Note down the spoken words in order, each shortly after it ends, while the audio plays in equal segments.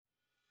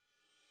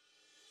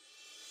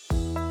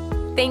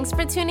Thanks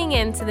for tuning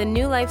in to the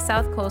New Life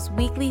South Coast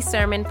weekly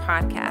sermon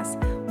podcast.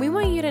 We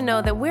want you to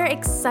know that we're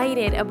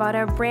excited about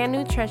our brand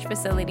new church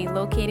facility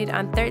located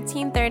on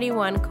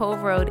 1331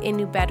 Cove Road in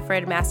New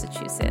Bedford,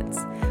 Massachusetts.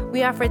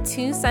 We offer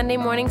 2 Sunday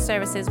morning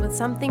services with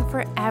something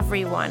for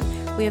everyone.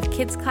 We have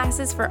kids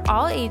classes for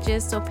all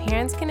ages so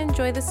parents can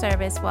enjoy the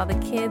service while the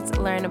kids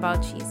learn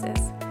about Jesus.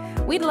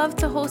 We'd love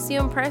to host you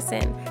in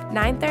person,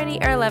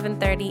 9:30 or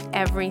 11:30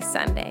 every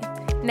Sunday.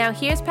 Now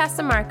here's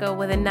Pastor Marco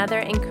with another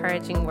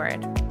encouraging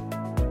word.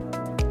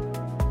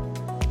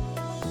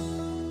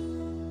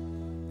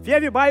 If you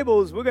have your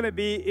Bibles, we're going to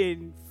be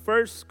in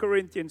 1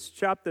 Corinthians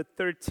chapter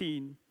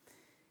 13.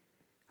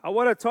 I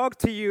want to talk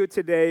to you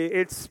today.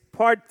 It's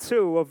part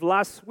 2 of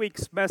last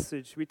week's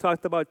message. We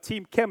talked about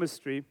team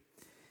chemistry,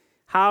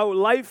 how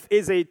life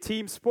is a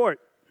team sport.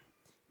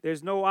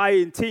 There's no I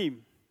in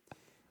team.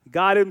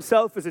 God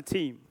himself is a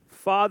team,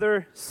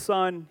 Father,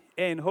 Son,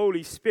 and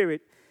Holy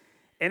Spirit.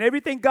 And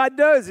everything God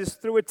does is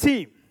through a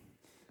team.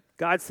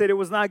 God said it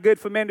was not good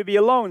for men to be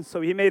alone,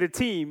 so he made a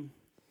team.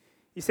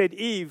 He said,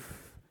 Eve,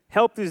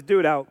 help this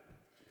dude out.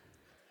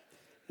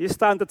 He's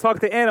starting to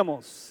talk to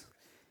animals.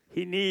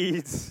 He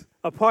needs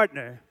a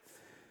partner.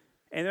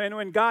 And then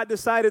when God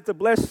decided to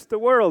bless the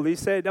world, he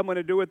said, I'm going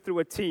to do it through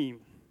a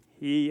team.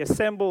 He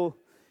assembled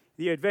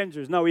the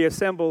Avengers. No, he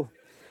assembled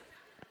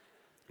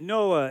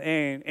Noah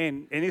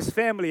and his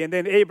family, and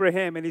then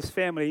Abraham and his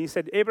family. He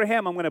said,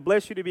 Abraham, I'm going to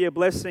bless you to be a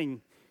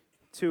blessing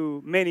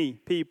to many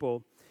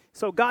people.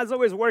 So God's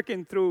always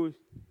working through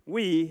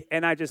we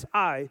and not just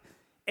I.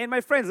 And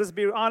my friends, let's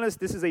be honest,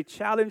 this is a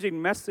challenging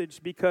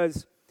message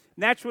because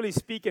naturally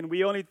speaking,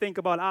 we only think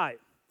about I.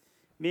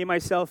 Me,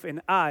 myself,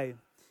 and I.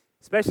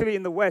 Especially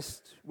in the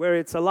West, where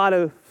it's a lot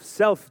of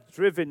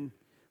self-driven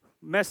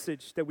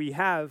message that we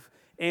have.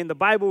 And the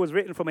Bible was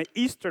written from an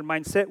Eastern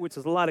mindset, which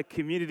is a lot of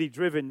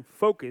community-driven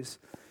focus.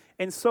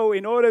 And so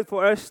in order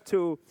for us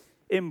to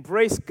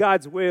embrace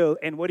God's will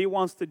and what he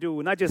wants to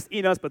do, not just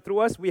in us, but through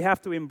us, we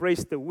have to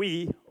embrace the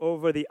we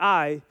over the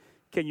I.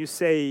 Can you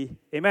say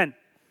amen?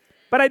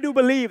 But I do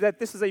believe that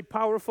this is a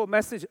powerful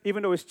message,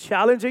 even though it's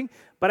challenging.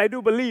 But I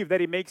do believe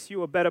that it makes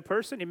you a better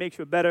person. It makes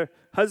you a better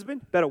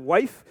husband, better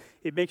wife.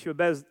 It makes you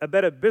a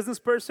better business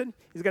person.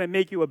 It's going to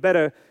make you a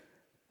better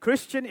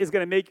Christian. It's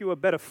going to make you a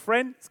better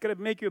friend. It's going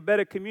to make you a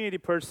better community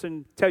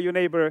person. Tell your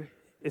neighbor,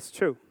 it's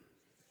true.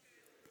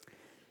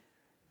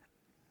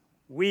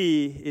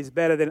 We is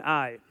better than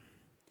I.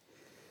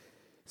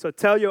 So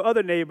tell your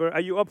other neighbor,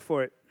 are you up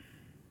for it?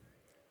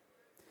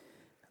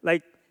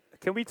 Like,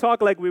 can we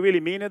talk like we really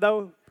mean it,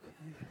 though?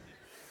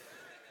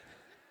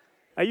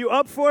 Are you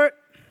up for it?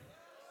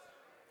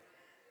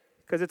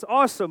 Because it's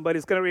awesome, but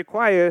it's going to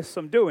require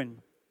some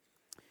doing.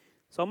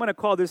 So I'm going to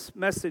call this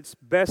message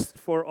Best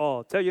for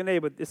All. Tell your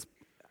neighbor,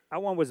 I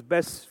want what's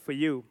best for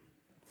you.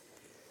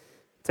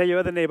 Tell your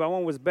other neighbor, I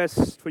want what's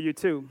best for you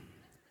too.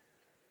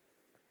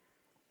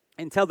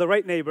 And tell the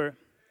right neighbor,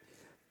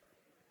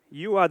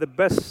 you are the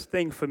best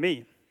thing for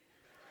me.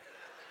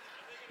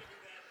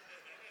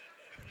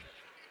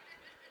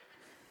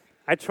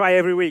 I try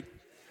every week.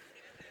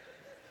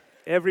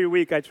 Every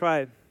week I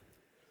try.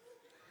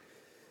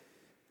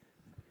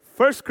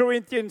 1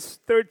 Corinthians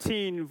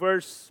 13,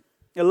 verse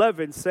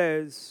 11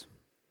 says,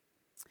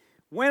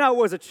 when I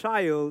was a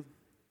child,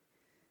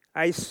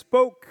 I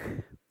spoke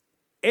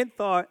and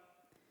thought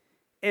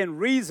and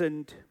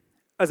reasoned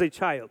as a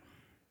child.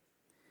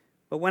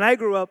 But when I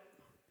grew up,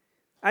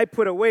 I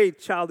put away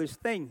childish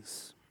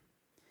things.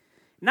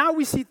 Now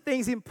we see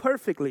things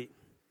imperfectly.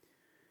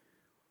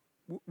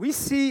 We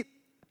see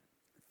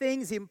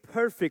things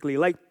imperfectly,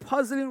 like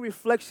puzzling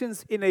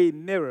reflections in a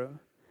mirror.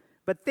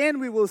 But then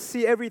we will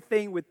see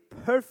everything with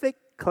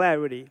perfect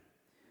clarity.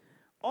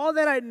 All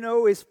that I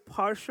know is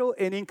partial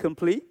and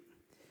incomplete.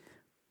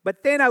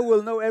 But then I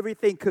will know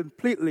everything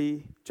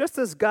completely, just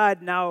as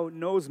God now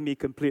knows me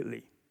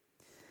completely.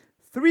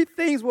 3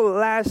 things will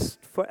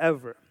last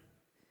forever: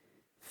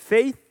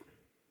 faith,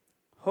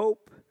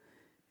 hope,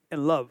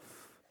 and love.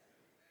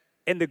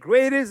 And the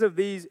greatest of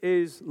these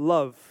is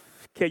love.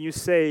 Can you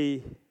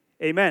say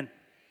amen?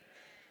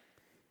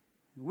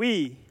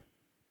 We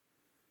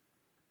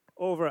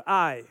over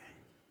I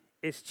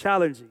is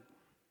challenging,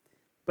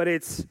 but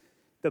it's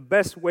the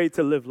best way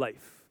to live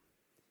life.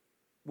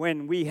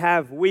 When we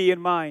have we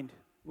in mind,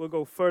 we'll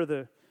go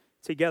further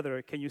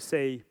together. Can you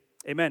say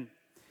amen?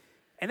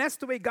 And that's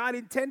the way God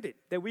intended,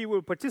 that we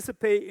will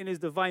participate in his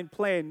divine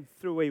plan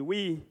through a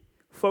we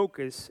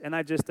focus and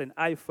not just an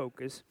I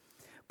focus.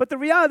 But the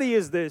reality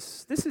is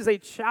this is a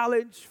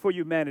challenge for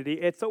humanity.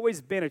 It's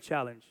always been a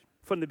challenge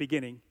from the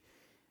beginning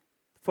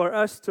for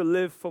us to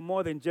live for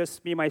more than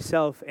just me,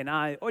 myself, and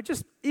I, or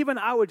just even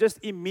our just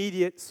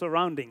immediate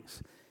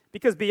surroundings.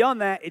 Because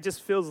beyond that, it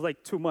just feels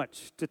like too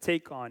much to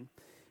take on.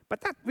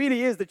 But that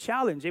really is the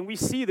challenge, and we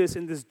see this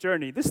in this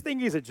journey. This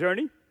thing is a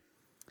journey,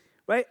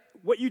 right?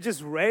 What you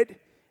just read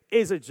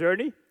is a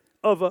journey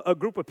of a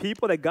group of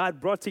people that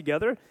God brought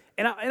together.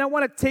 And I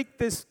want to take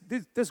this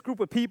group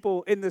of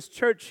people in this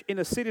church in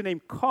a city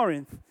named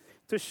Corinth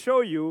to show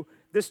you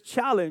this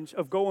challenge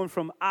of going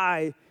from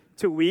I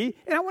to we.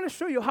 And I want to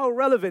show you how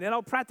relevant and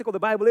how practical the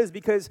Bible is,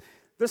 because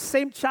the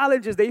same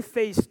challenges they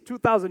faced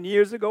 2,000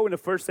 years ago in the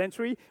first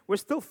century, we're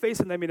still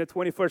facing them in the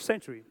 21st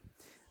century.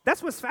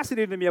 That's what's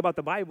fascinating to me about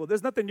the Bible.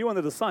 There's nothing new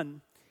under the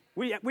sun.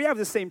 We have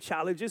the same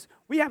challenges.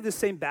 We have the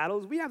same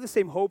battles. We have the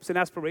same hopes and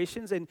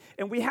aspirations. And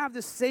we have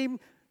the same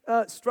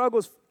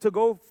struggles to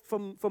go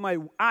from a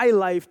I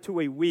life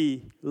to a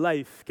we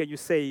life. Can you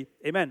say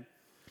amen?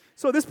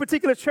 So this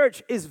particular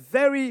church is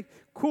very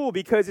cool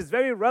because it's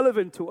very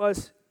relevant to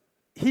us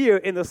here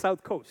in the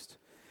South Coast.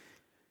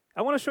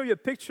 I want to show you a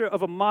picture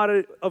of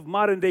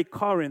modern day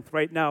Corinth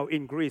right now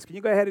in Greece. Can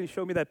you go ahead and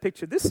show me that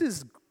picture? This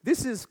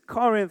is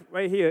Corinth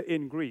right here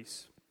in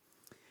Greece.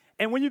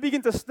 And when you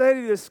begin to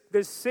study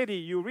this city,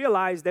 you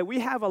realize that we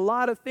have a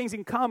lot of things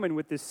in common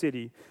with this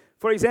city.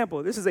 For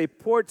example, this is a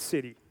port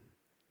city,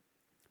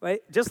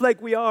 right? Just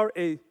like we are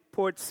a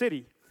port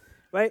city,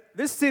 right?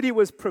 This city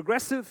was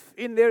progressive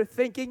in their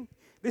thinking.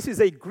 This is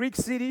a Greek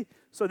city,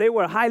 so they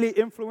were highly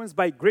influenced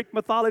by Greek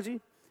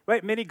mythology.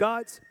 Right? Many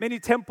gods, many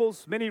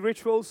temples, many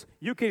rituals.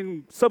 You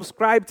can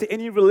subscribe to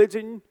any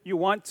religion you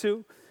want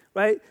to,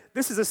 right?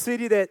 This is a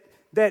city that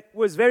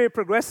was very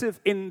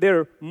progressive in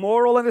their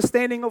moral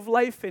understanding of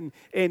life and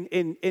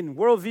in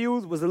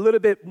worldviews, was a little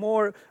bit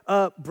more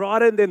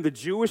broadened than the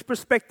Jewish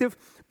perspective.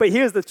 But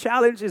here's the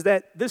challenge, is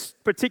that this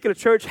particular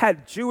church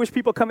had Jewish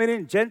people coming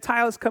in,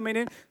 Gentiles coming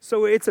in,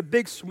 so it's a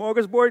big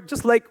smorgasbord,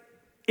 just like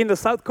in the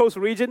South Coast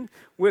region.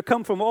 We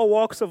come from all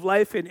walks of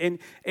life and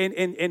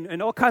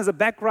all kinds of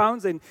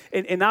backgrounds, and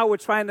now we're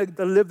trying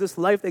to live this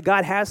life that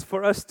God has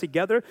for us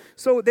together.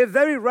 So they're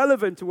very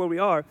relevant to where we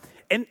are.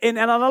 And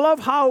I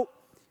love how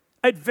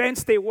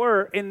advanced they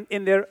were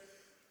in their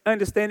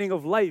understanding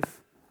of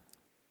life.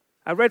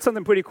 I read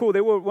something pretty cool.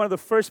 They were one of the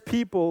first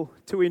people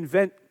to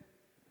invent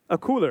a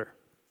cooler.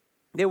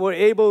 They were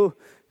able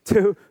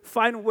to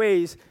find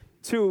ways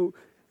to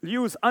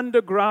use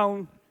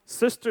underground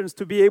cisterns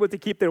to be able to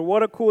keep their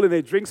water cool and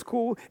their drinks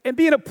cool. And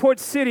being a port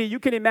city, you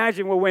can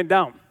imagine what went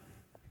down.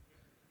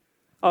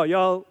 Oh,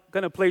 y'all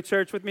gonna play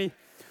church with me?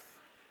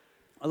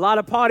 A lot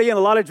of partying, a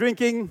lot of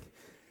drinking,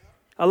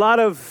 a lot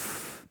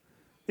of,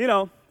 you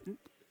know.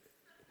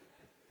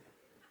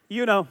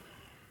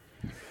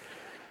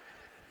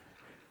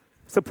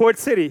 It's a port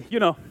city, you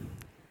know.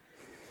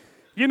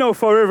 You know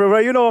Fall River,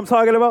 right? You know what I'm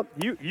talking about?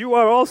 You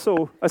are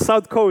also a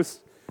South Coast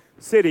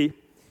city.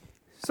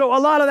 So a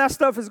lot of that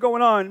stuff is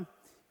going on,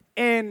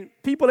 and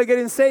people are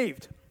getting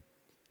saved.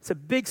 It's a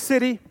big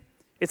city.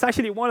 It's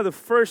actually one of the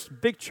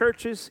first big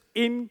churches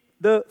in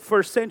the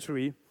first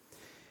century.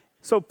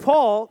 So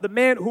Paul, the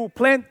man who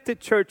planted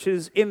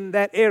churches in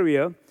that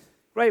area,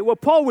 right,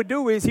 what Paul would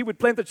do is he would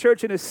plant a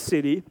church in a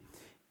city.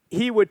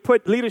 He would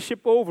put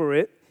leadership over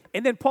it,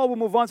 and then Paul would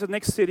move on to the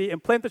next city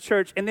and plant the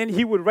church, and then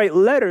he would write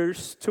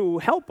letters to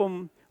help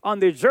them on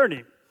their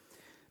journey.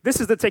 This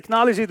is the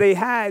technology they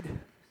had.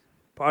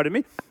 Pardon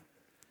me.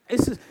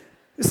 This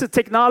is the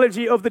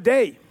technology of the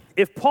day.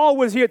 If Paul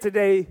was here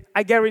today,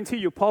 I guarantee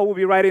you Paul will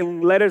be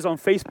writing letters on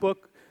Facebook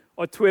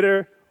or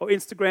Twitter or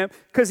Instagram,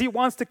 because he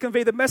wants to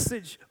convey the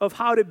message of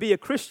how to be a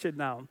Christian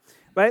now,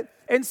 right?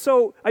 And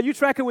so, are you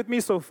tracking with me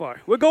so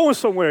far? We're going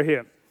somewhere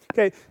here.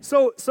 Okay,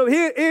 so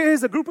here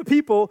is a group of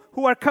people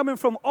who are coming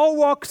from all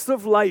walks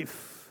of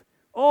life,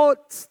 all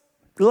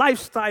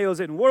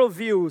lifestyles and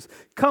worldviews,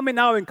 coming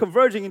out and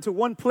converging into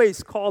one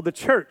place called the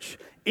church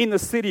in the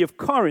city of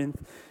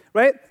Corinth,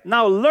 right?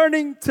 Now,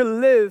 learning to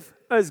live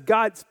as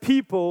God's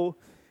people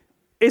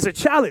is a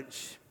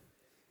challenge,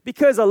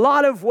 because a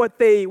lot of what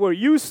they were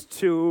used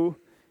to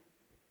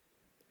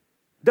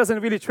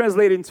doesn't really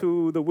translate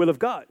into the will of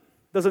God,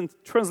 doesn't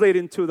translate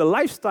into the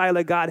lifestyle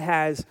that God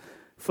has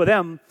for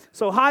them.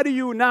 So how do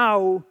you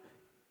now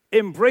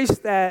embrace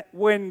that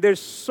when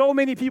there's so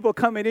many people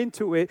coming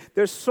into it?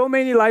 There's so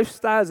many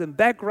lifestyles and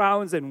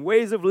backgrounds and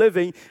ways of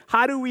living.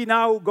 How do we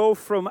now go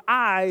from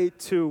I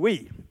to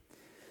we?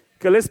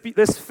 Because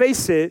let's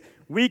face it,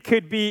 we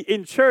could be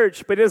in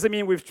church, but it doesn't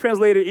mean we've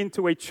translated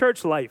into a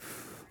church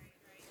life.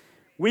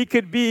 We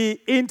could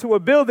be into a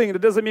building, and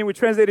it doesn't mean we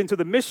translate into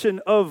the mission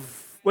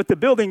of what the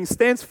building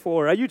stands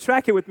for. Are you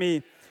tracking with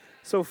me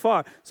so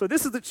far? So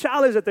this is the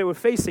challenge that they were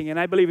facing, and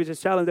I believe it's a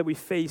challenge that we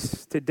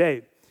face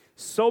today.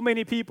 So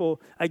many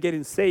people are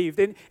getting saved,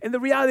 and the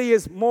reality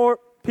is more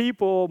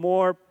people,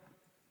 more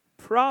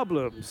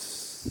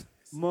problems.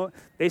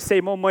 They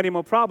say more money,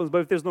 more problems,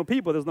 but if there's no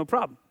people, there's no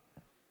problem.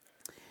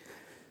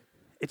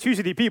 It's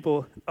usually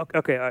people.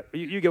 Okay, all right,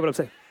 you get what I'm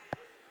saying.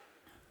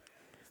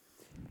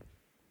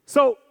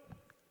 So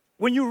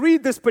when you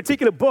read this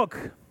particular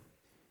book,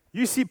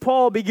 you see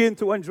Paul begin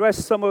to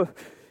address some of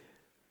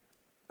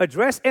the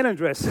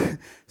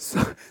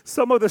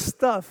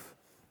stuff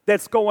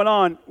that's going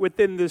on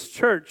within this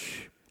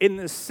church, in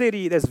this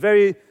city that's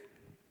very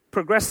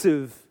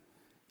progressive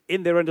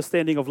in their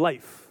understanding of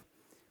life,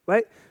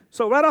 right?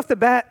 So right off the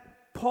bat,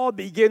 Paul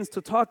begins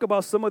to talk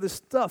about some of this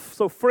stuff.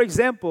 So for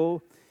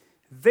example,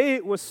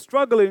 they were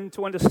struggling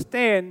to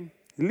understand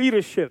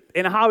leadership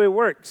and how it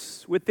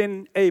works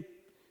within a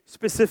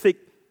specific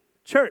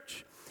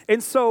church.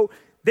 And so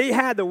they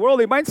had the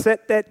worldly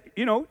mindset that,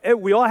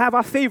 we all have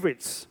our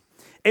favorites.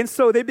 And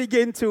so they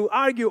begin to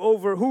argue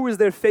over who is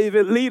their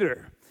favorite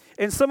leader.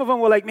 And some of them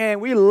were like, man,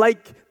 we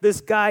like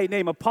this guy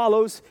named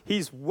Apollos.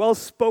 He's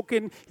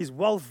well-spoken. He's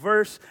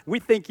well-versed. We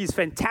think he's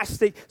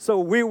fantastic, so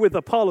we're with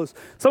Apollos.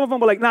 Some of them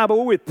were like, nah, but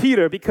we're with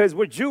Peter because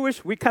we're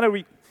Jewish. We kind of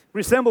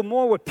resemble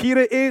more what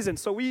Peter is, and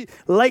so we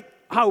like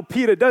how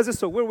Peter does it,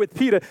 so we're with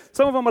Peter.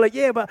 Some of them are like,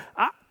 yeah, but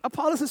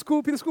Apollos is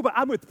cool, Peter's cool, but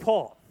I'm with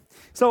Paul.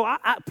 So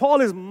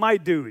Paul is my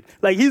dude.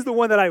 Like, he's the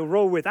one that I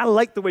roll with. I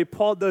like the way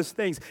Paul does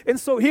things. And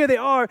so here they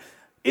are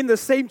in the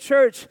same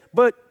church,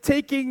 but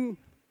taking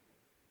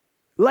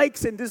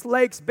likes and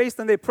dislikes based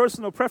on their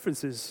personal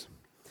preferences.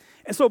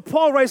 And so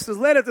Paul writes this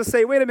letter to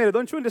say, wait a minute,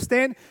 don't you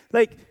understand?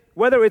 Like,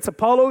 whether it's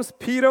Apollos,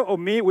 Peter, or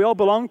me, we all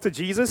belong to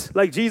Jesus.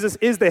 Like, Jesus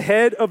is the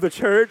head of the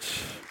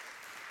church.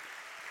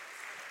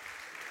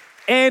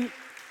 And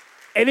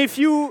if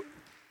you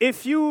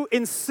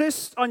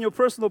insist on your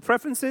personal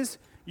preferences,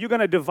 you're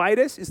going to divide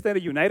us instead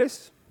of unite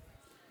us,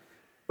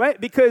 right?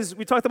 Because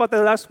we talked about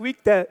that last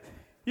week that,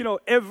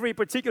 every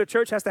particular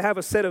church has to have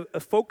a set of a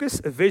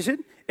focus, a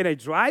vision, and a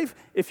drive.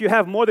 If you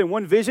have more than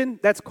one vision,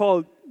 that's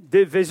called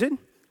division,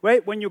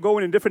 right? When you're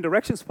going in different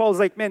directions, Paul's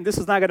like, man, this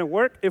is not going to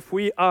work if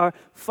we are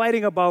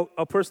fighting about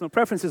our personal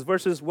preferences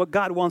versus what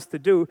God wants to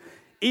do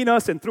in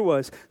us and through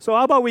us. So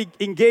how about we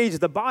engage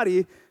the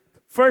body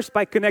first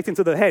by connecting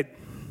to the head?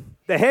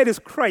 The head is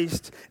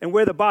Christ, and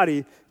we're the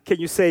body.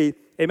 Can you say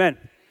amen?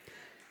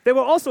 They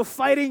were also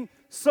fighting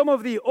some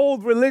of the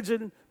old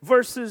religion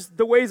versus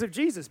the ways of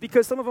Jesus,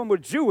 because some of them were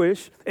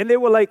Jewish, and they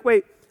were like,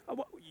 wait,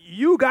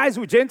 you guys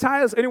who are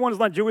Gentiles, anyone who's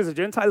not Jewish or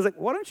Gentiles, like,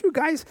 why don't you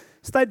guys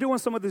start doing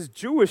some of these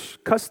Jewish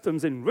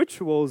customs and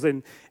rituals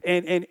and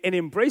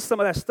embrace some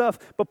of that stuff?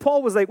 But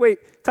Paul was like,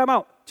 wait, time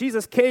out.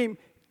 Jesus came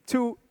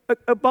to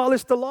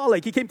abolish the law.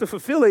 Like, he came to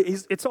fulfill it.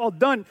 It's all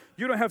done.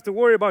 You don't have to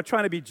worry about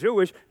trying to be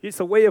Jewish. It's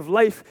a way of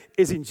life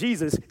is in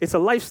Jesus. It's a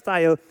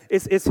lifestyle.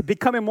 It's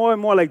becoming more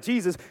and more like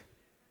Jesus.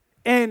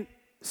 And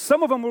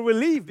some of them were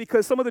relieved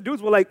because some of the dudes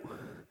were like,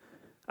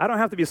 I don't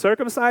have to be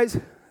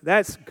circumcised.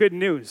 That's good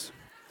news.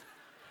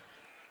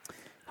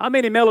 How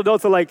many male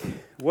adults are like,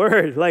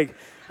 word, like,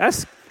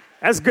 that's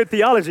good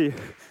theology.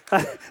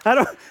 I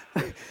don't.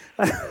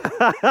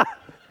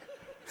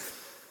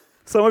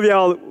 Some of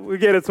y'all, we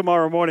get it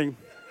tomorrow morning.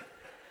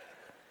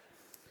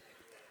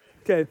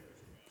 Okay.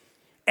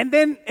 And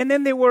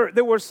then there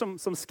were some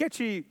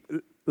sketchy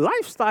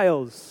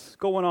lifestyles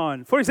going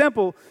on. For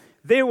example,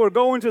 they were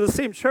going to the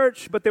same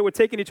church, but they were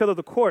taking each other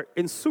to court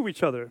and sue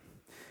each other.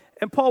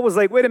 And Paul was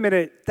like, wait a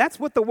minute, that's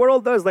what the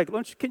world does. Like,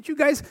 can't you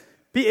guys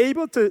be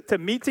able to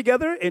meet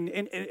together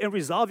and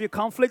resolve your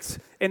conflicts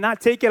and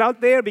not take it out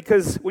there?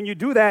 Because when you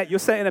do that, you're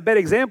setting a bad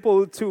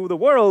example to the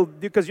world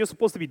because you're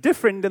supposed to be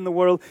different than the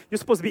world. You're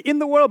supposed to be in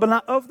the world, but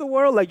not of the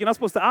world. Like, you're not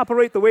supposed to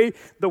operate the way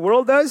the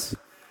world does.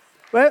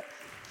 Right?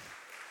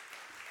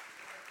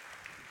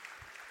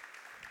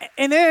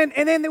 And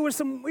then there were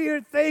some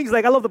weird things.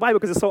 Like, I love the Bible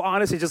because it's so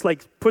honest. It just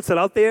like puts it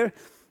out there.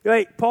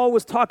 Like, Paul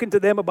was talking to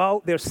them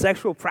about their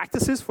sexual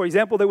practices. For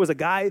example, there was a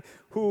guy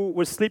who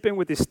was sleeping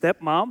with his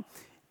stepmom.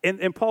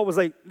 And Paul was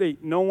like, hey,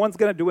 no one's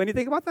going to do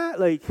anything about that?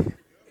 Like,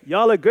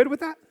 y'all are good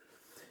with that?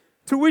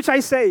 To which I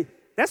say,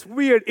 that's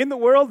weird in the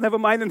world, never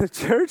mind in the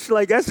church.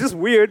 Like, that's just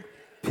weird,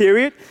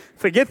 period.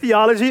 Forget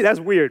theology, that's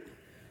weird.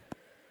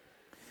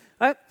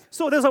 Right?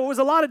 So there was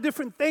a lot of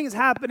different things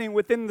happening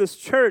within this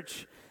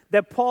church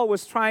that Paul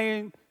was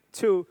trying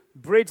to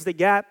bridge the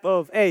gap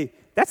of, hey,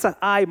 that's an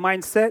I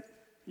mindset.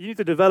 You need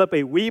to develop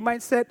a we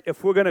mindset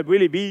if we're going to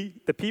really be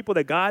the people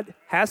that God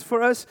has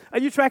for us. Are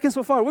you tracking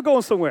so far? We're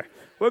going somewhere.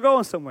 We're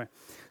going somewhere.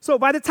 So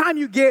by the time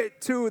you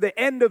get to the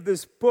end of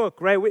this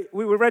book, right,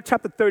 we read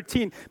chapter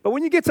 13, but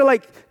when you get to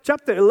like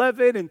chapter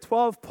 11 and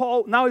 12,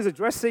 Paul now is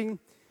addressing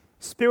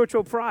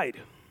spiritual pride.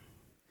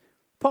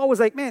 Paul was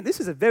like, man, this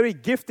is a very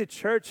gifted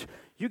church.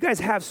 You guys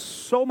have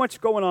so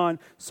much going on,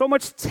 so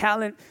much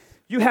talent.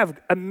 You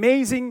have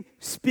amazing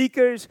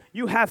speakers.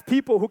 You have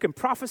people who can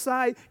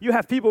prophesy. You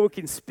have people who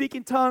can speak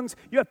in tongues.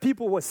 You have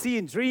people who are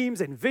seeing dreams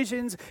and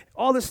visions,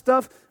 all this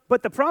stuff.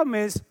 But the problem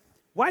is,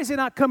 why is it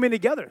not coming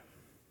together?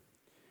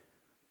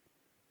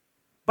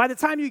 By the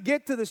time you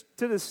get to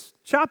this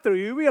chapter,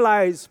 you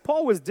realize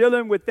Paul was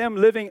dealing with them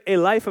living a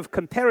life of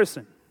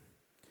comparison.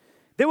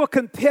 They were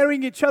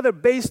comparing each other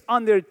based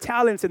on their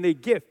talents and their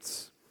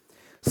gifts.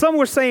 Some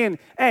were saying,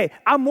 hey,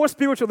 I'm more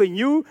spiritual than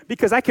you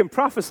because I can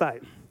prophesy.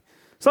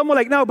 Some were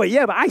like, no, but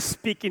I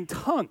speak in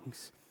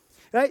tongues.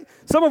 Right?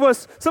 Some of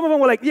them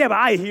were like, yeah, but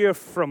I hear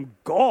from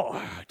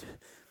God.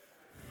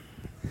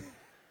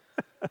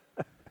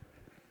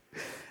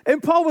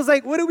 And Paul was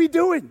like, what are we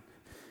doing?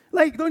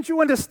 Like, don't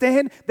you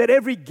understand that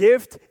every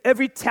gift,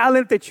 every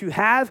talent that you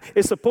have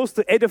is supposed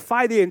to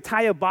edify the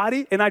entire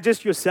body and not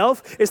just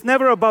yourself? It's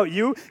never about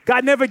you.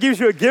 God never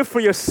gives you a gift for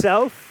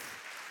yourself.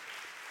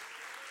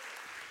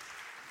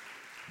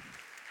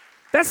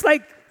 That's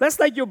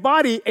like your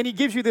body, and he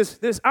gives you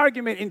this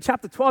argument in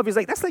chapter 12. He's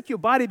like, that's like your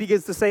body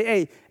begins to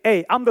say,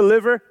 hey, I'm the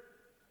liver.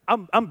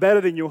 I'm better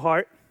than your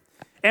heart.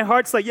 And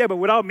heart's like, yeah, but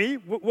without me,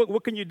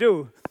 what can you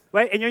do?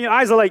 right? And your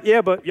eyes are like,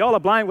 yeah, but y'all are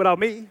blind without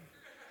me.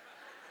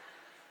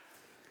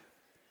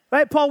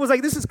 Right? Paul was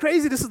like, this is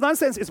crazy. This is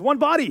nonsense. It's one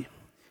body.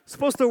 It's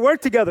supposed to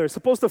work together. It's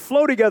supposed to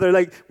flow together.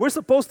 Like, we're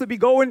supposed to be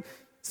going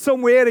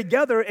somewhere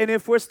together. And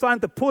if we're starting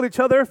to pull each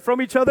other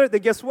from each other,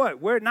 then guess what?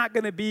 We're not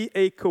going to be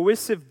a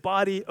cohesive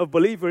body of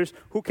believers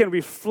who can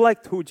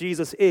reflect who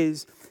Jesus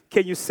is.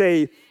 Can you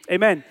say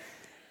amen?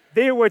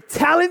 They were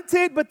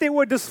talented, but they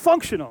were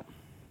dysfunctional.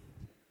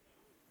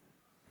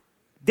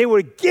 They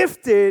were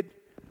gifted,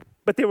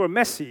 but they were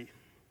messy.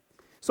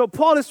 So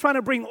Paul is trying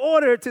to bring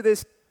order to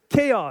this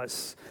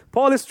chaos.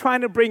 Paul is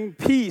trying to bring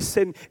peace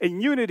and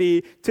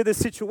unity to the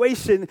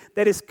situation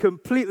that is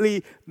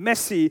completely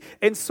messy.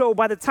 And so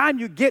by the time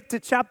you get to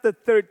chapter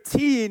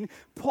 13,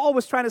 Paul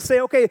was trying to say,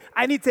 okay,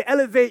 I need to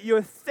elevate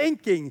your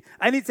thinking.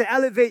 I need to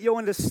elevate your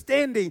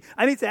understanding.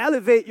 I need to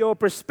elevate your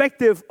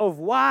perspective of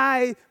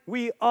why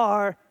we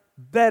are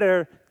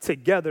better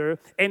together.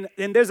 And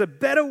there's a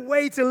better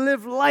way to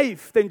live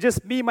life than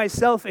just me,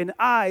 myself, and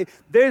I.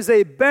 There's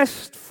a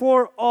best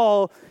for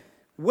all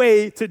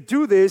way to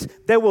do this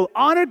that will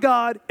honor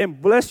God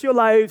and bless your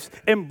lives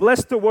and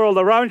bless the world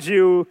around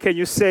you. Can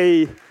you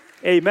say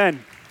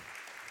amen?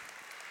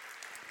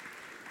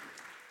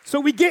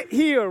 So we get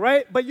here,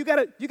 right? But you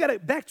gotta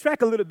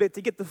backtrack a little bit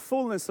to get the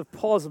fullness of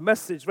Paul's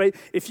message, right?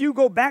 If you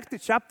go back to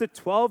chapter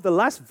 12, the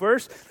last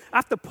verse,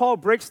 after Paul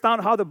breaks down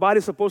how the body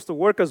is supposed to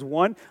work as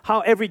one, how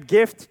every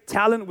gift,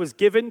 talent was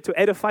given to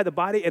edify the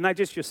body and not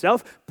just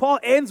yourself, Paul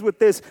ends with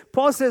this.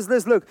 Paul says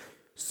this, look,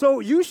 so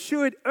you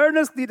should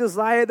earnestly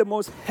desire the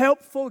most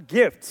helpful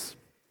gifts.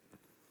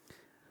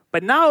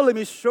 But now let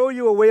me show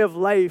you a way of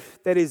life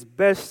that is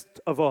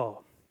best of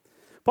all.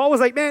 Paul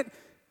was like, man,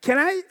 can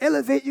I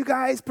elevate you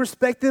guys'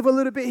 perspective a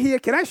little bit here?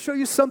 Can I show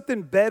you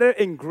something better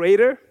and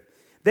greater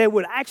that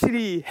would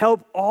actually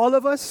help all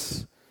of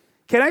us?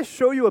 Can I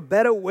show you a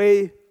better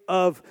way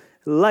of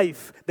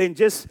life than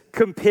just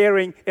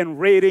comparing and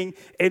rating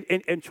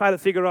and try to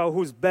figure out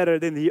who's better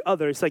than the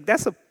other? It's like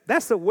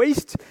that's a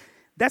waste.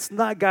 That's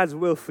not God's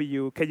will for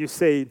you. Can you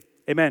say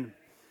amen?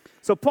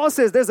 So Paul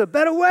says there's a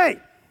better way.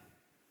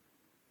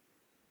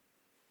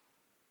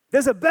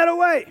 There's a better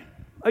way.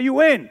 Are you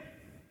in?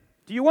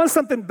 Do you want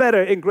something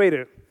better and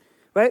greater?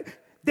 Right?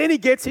 Then he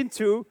gets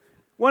into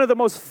one of the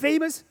most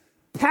famous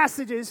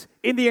passages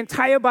in the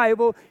entire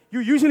Bible.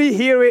 You usually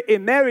hear it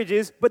in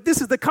marriages, but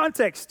this is the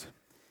context.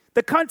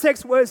 The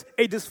context was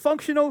a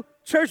dysfunctional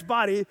church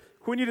body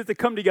who needed to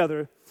come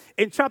together.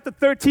 And chapter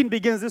 13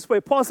 begins this way.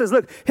 Paul says,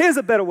 look, here's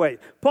a better way.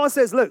 Paul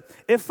says, look,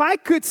 if I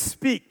could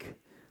speak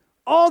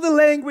all the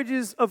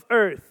languages of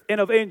earth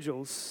and of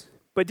angels,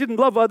 but didn't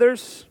love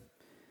others,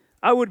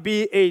 I would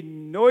be a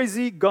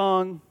noisy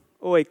gong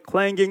or a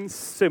clanging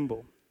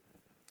cymbal.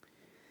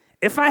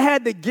 If I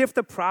had the gift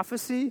of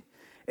prophecy,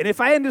 and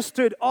if I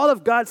understood all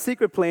of God's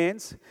secret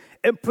plans,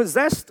 and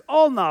possessed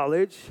all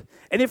knowledge,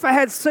 and if I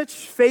had such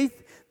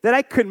faith that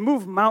I could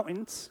move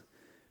mountains,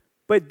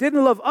 but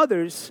didn't love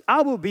others,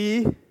 I will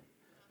be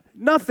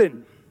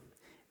nothing.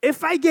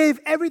 If I gave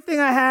everything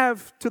I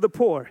have to the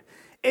poor,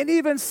 and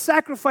even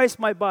sacrificed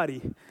my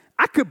body,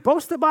 I could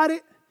boast about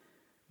it,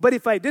 but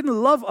if I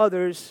didn't love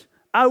others,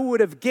 I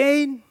would have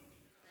gained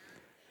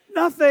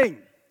nothing.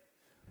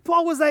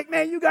 Paul was like,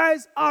 man, you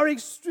guys are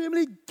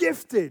extremely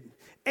gifted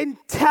and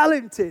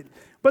talented.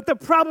 But the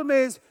problem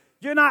is,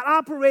 you're not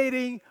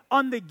operating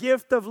on the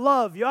gift of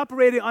love. You're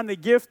operating on the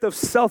gift of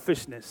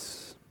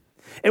selfishness.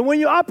 And when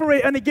you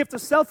operate on the gift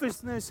of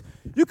selfishness,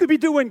 you could be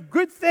doing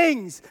good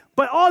things,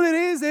 but all it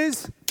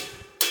is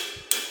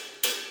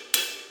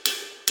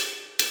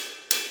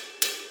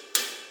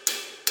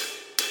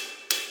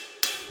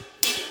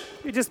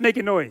you're just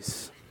making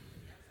noise.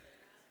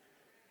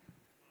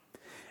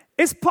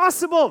 It's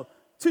possible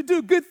to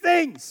do good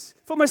things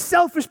from a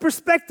selfish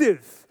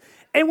perspective.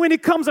 And when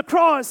it comes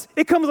across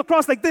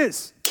like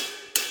this.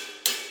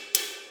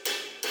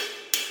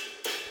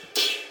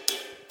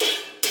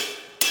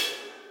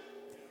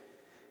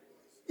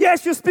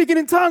 Yes, you're speaking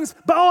in tongues,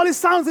 but all it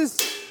sounds is,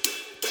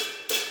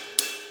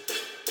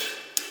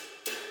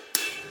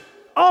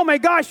 oh my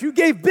gosh, you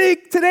gave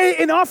big today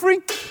in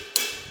offering?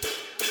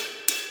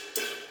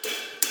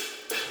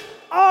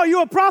 Oh,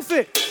 you're a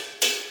prophet.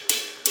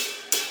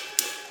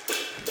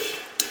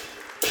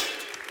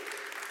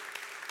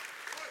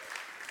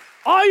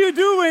 All you're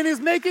doing is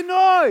making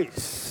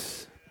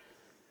noise.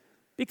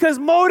 Because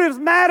motives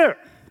matter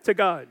to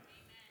God.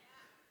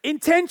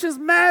 Intentions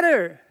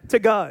matter to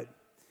God.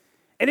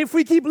 And if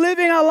we keep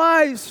living our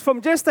lives from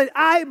just an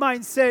I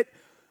mindset,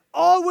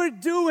 all we're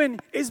doing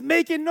is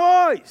making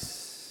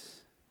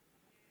noise.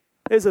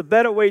 There's a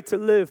better way to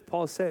live,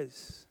 Paul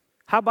says.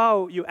 How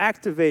about you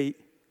activate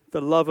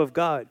the love of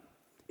God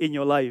in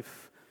your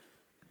life?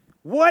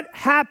 What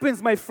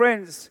happens, my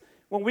friends,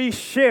 when we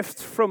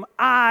shift from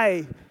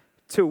I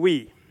to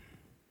we?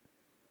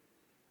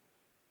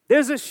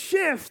 There's a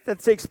shift that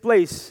takes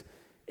place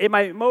in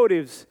my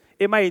motives,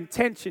 in my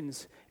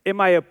intentions, in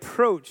my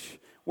approach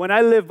when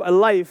I live a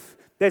life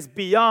that's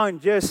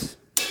beyond just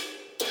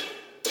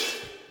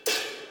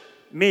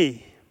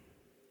me.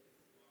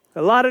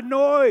 A lot of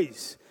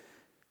noise.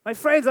 My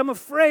friends, I'm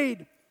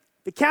afraid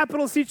the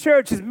Capital C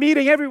Church is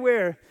meeting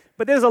everywhere,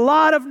 but there's a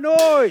lot of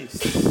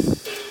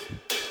noise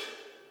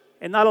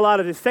and not a lot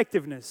of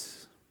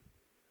effectiveness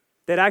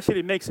that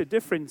actually makes a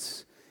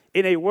difference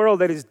in a world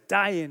that is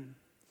dying.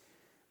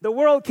 The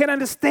world can't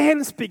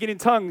understand speaking in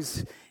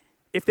tongues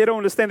if they don't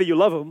understand that you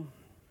love them.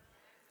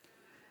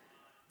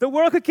 The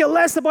world could care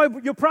less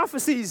about your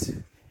prophecies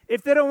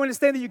if they don't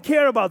understand that you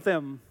care about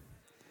them.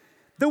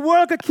 The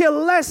world could care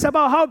less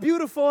about how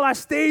beautiful our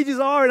stages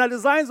are and our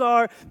designs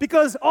are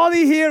because all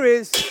they hear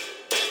is,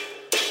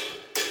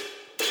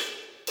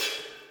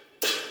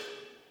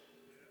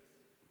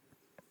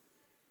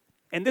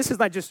 and this is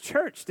not just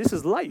church, this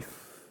is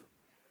life.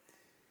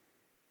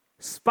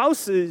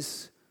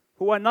 Spouses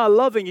who are not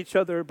loving each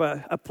other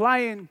but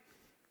applying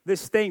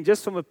this thing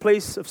just from a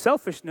place of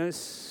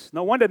selfishness,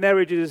 no wonder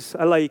marriages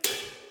are like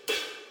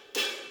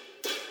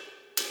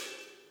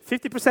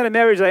 50% of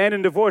marriages are end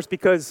in divorce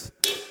because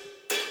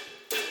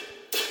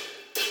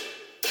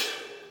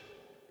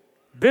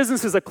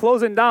businesses are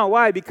closing down.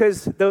 Why?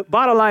 Because the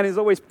bottom line is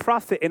always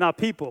profit in our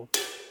people.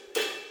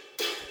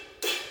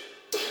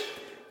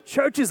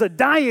 Churches are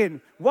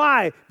dying.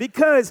 Why?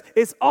 Because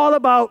it's all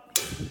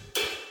about.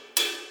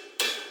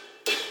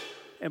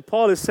 And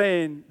Paul is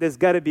saying there's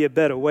got to be a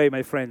better way,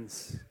 my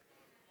friends.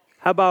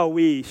 How about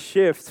we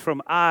shift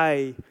from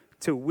I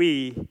to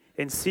we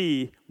and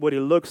see what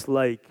it looks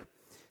like?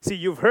 See,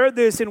 you've heard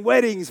this in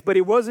weddings, but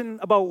it wasn't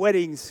about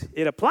weddings.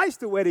 It applies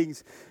to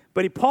weddings.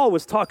 But Paul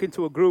was talking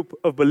to a group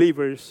of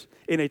believers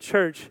in a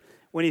church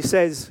when he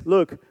says,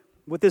 look,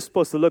 what this is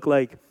supposed to look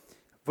like.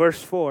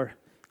 Verse 4,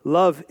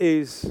 love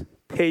is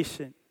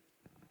patient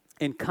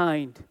and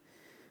kind.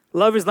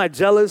 Love is not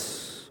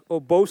jealous or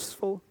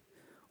boastful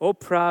or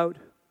proud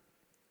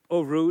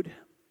or rude.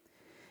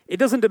 It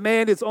doesn't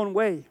demand its own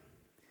way.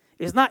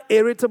 It's not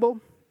irritable.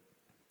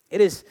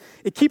 It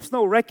keeps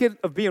no record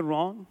of being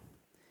wrong.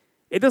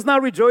 It does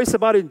not rejoice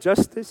about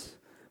injustice,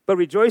 but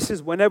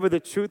rejoices whenever the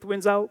truth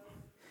wins out.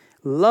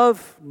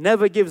 Love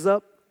never gives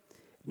up,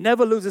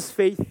 never loses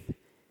faith,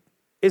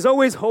 is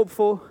always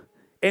hopeful,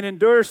 and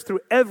endures through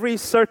every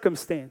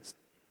circumstance.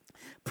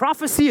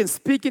 Prophecy and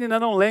speaking in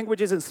unknown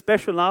languages and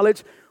special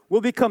knowledge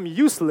will become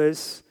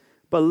useless,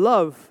 but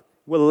love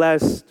will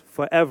last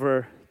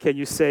forever. Can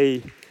you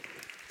say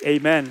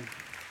amen?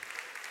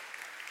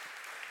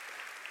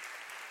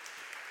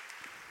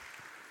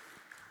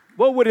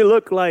 What would it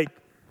look like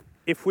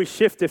if we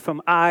shifted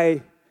from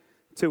I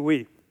to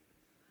we?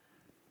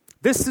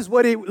 This is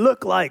what it would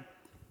look like.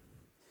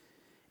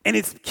 And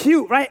it's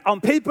cute, right?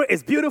 On paper,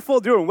 it's beautiful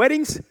during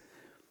weddings.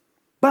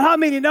 But how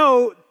many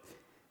know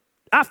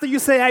after you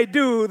say I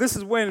do, this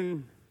is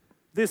when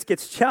this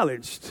gets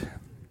challenged?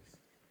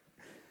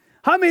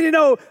 How many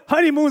know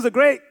honeymoons are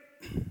great?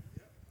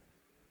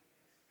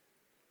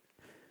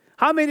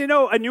 How many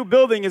know a new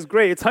building is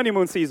great? It's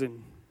honeymoon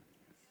season.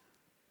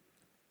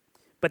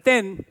 But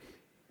then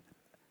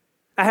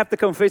I have to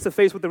come face to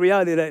face with the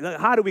reality that like,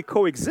 how do we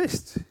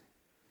coexist?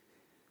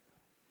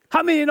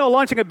 How many know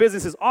launching a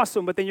business is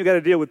awesome, but then you got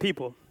to deal with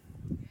people?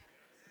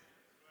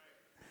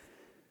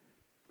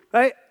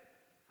 Right?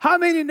 How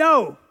many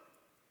know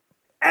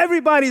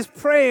everybody's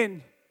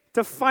praying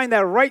to find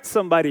that right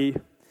somebody,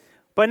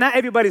 but not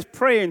everybody's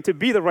praying to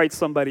be the right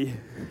somebody?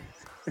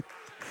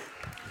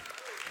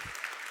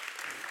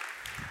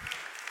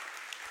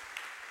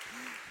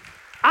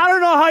 I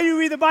don't know how you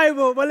read the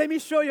Bible, but let me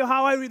show you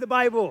how I read the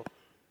Bible.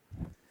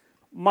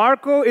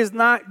 Marco is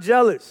not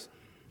jealous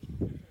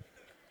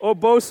or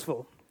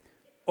boastful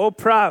or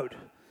proud.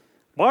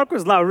 Marco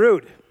is not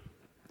rude.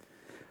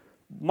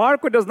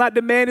 Marco does not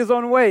demand his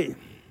own way.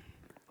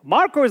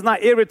 Marco is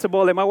not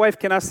irritable, and my wife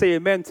cannot say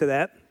amen to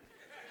that.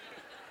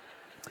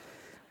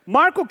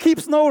 Marco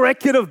keeps no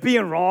record of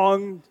being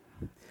wrong.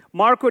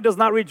 Marco does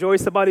not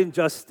rejoice about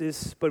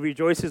injustice, but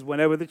rejoices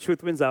whenever the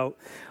truth wins out.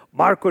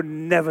 Marco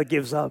never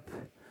gives up.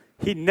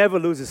 He never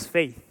loses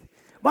faith.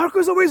 Marco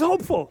is always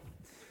hopeful.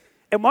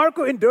 And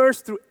Marco endures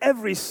through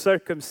every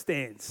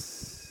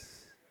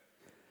circumstance.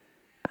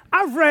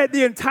 I've read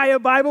the entire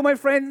Bible, my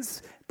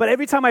friends, but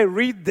every time I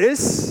read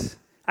this,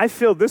 I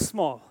feel this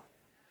small.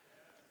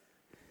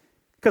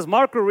 Because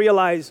Marco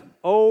realized,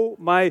 oh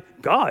my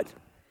God.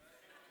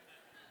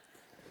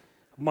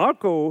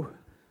 Marco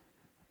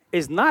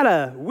is not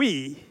a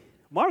we.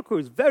 Marco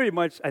is very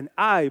much an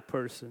I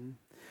person.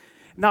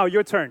 Now,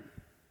 your turn.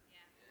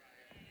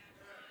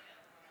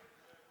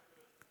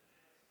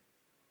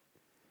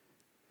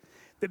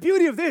 The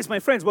beauty of this, my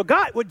friends, what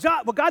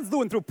God's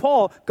doing through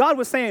Paul, God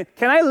was saying,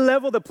 can I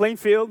level the playing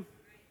field?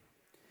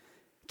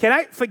 Can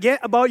I forget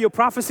about your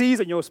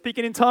prophecies and your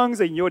speaking in tongues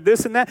and your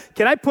this and that?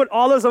 Can I put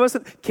all those of us,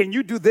 can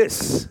you do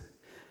this?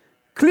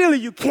 Clearly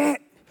you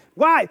can't.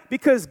 Why?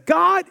 Because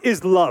God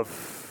is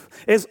love.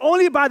 It's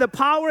only by the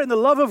power and the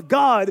love of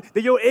God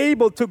that you're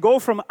able to go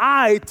from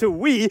I to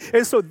we.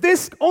 And so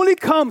this only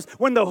comes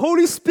when the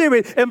Holy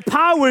Spirit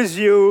empowers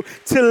you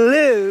to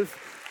live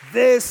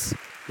this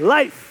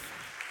life,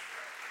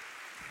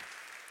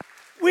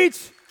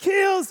 which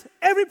kills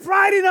every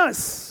pride in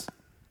us.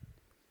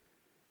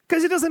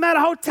 Because it doesn't matter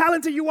how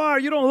talented you are,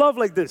 you don't love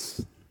like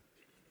this.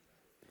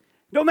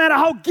 No matter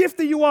how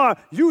gifted you are,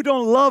 you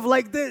don't love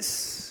like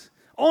this.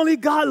 Only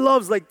God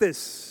loves like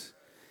this.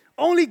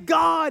 Only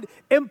God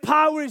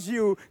empowers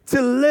you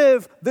to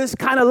live this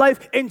kind of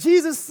life. And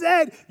Jesus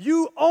said,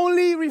 you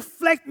only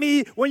reflect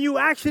me when you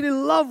actually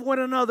love one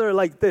another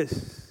like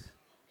this.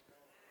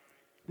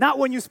 Not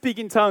when you speak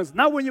in tongues,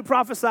 not when you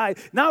prophesy,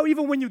 not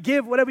even when you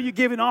give whatever you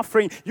give in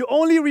offering. You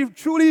only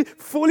truly,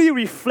 fully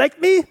reflect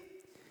me.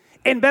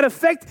 And matter of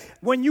fact,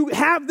 when you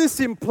have this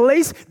in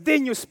place,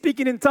 then your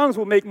speaking in tongues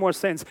will make more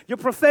sense. Your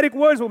prophetic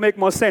words will make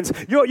more sense.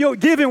 Your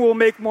giving will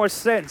make more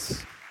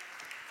sense.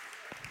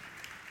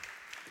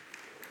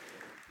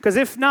 Because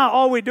if not,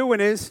 all we're doing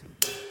is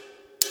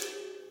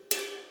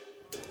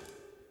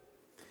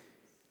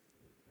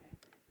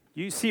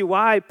you see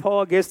why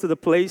Paul gets to the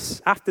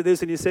place after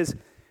this and he says,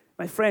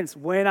 my friends,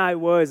 when I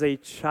was a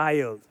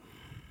child,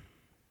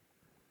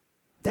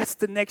 that's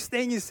the next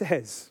thing he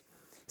says.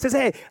 He says,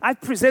 hey, I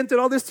presented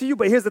all this to you,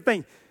 but here's the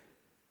thing.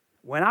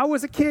 When I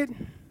was a kid,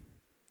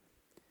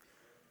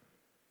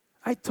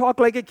 I talked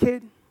like a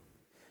kid,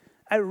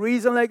 I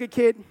reasoned like a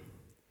kid,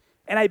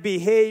 and I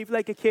behaved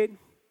like a kid.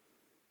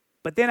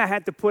 But then I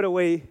had to put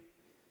away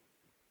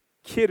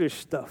kiddish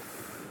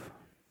stuff.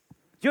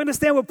 Do you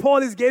understand what Paul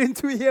is getting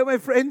to here, my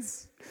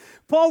friends?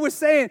 Paul was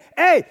saying,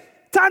 hey,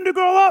 time to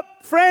grow up,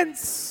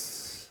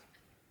 friends.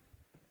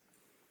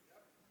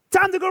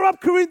 Time to grow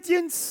up,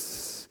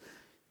 Corinthians.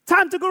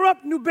 Time to grow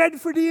up, New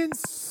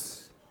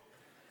Bedfordians.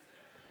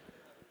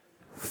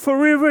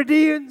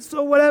 Foreverdians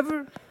or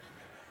whatever.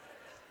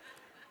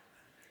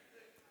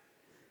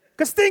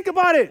 Because think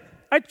about it.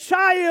 A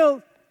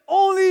child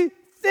only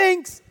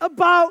thinks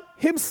about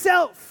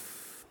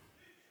himself.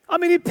 How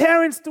many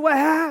parents do I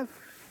have?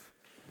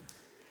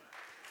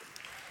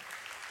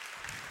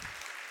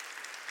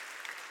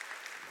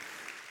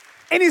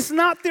 And it's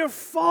not their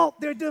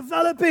fault. They're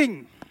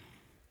developing.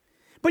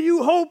 But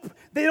you hope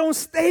they don't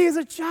stay as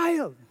a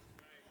child.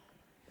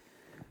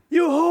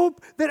 You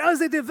hope that as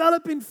they're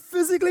developing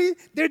physically,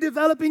 they're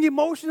developing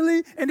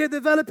emotionally, and they're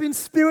developing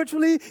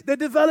spiritually. They're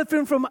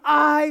developing from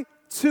I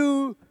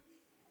to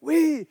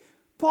we.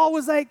 Paul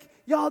was like,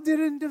 y'all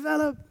didn't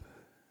develop.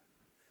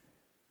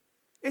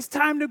 It's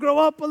time to grow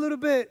up a little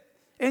bit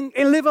and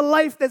live a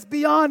life that's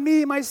beyond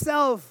me,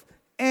 myself,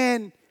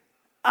 and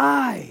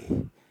I.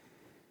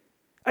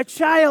 A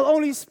child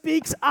only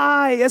speaks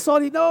I. That's all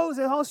he knows.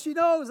 That's all she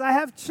knows. I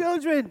have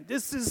children.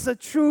 This is a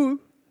true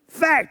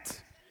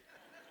fact.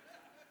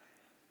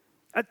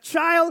 A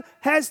child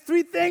has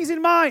three things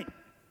in mind.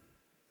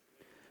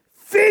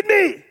 Feed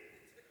me.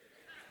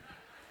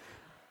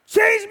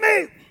 Change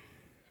me.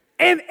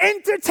 And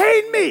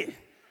entertain me.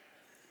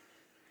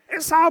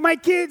 That's how my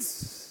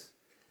kids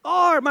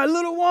are. My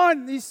little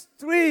one, he's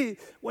 3.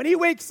 When he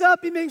wakes up,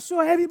 he makes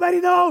sure everybody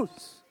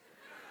knows.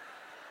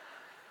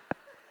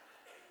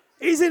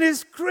 He's in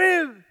his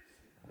crib,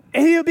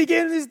 and he'll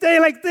begin his day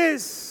like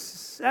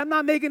this. I'm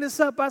not making this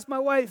up. Ask my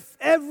wife.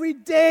 Every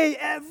day,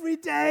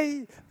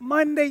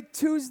 Monday,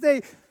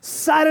 Tuesday,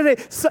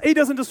 Saturday. So he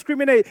doesn't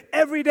discriminate.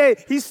 Every day,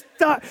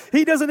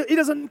 he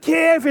doesn't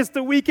care if it's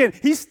the weekend.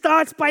 He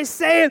starts by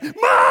saying,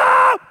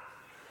 "Mom,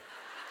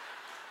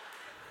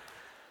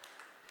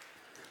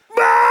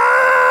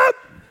 Mom."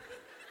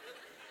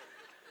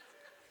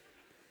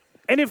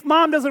 And if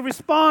mom doesn't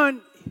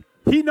respond,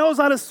 he knows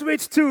how to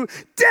switch to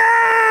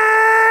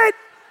Dad!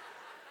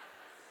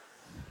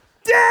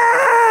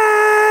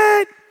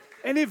 Dad!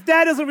 And if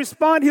Dad doesn't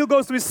respond, he'll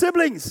go to his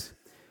siblings.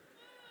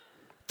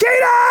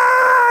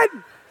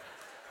 Kaden!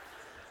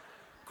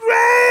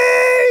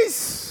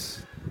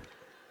 Grace!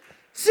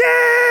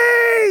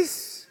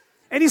 Jace!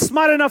 And he's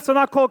smart enough to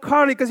not call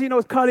Carly because he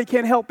knows Carly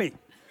can't help me.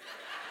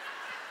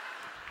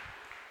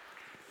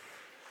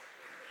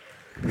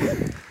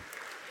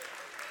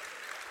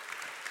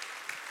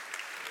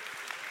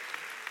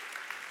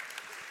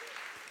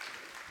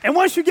 And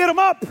once you get him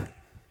up,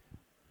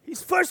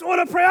 his first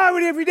order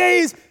priority every day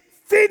is,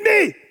 feed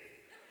me.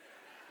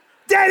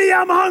 Daddy,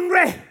 I'm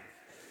hungry.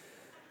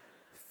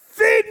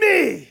 Feed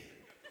me.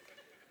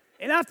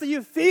 And after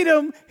you feed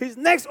him, his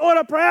next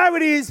order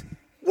priority is,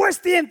 what's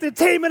the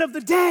entertainment of the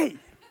day?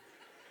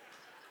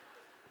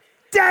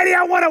 Daddy,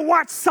 I want to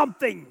watch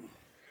something.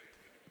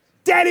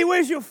 Daddy,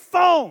 where's your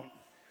phone?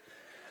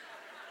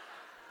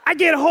 I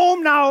get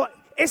home now,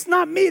 it's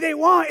not me they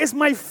want, it's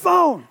my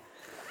phone.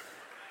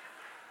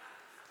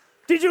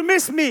 Did you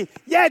miss me?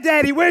 Yeah,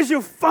 Daddy, where's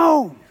your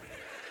phone?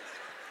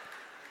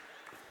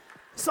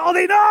 That's all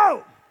they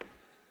know.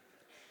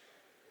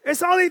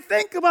 It's all they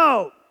think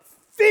about.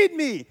 Feed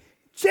me,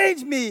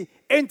 change me,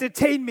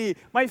 entertain me.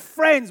 My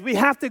friends, we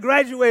have to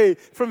graduate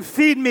from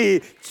feed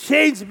me,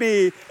 change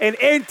me, and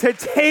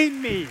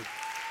entertain me.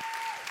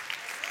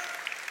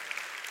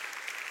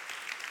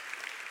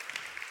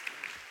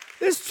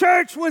 This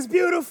church was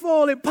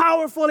beautiful and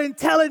powerful and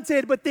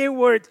talented, but they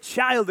were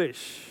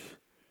childish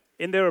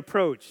in their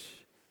approach.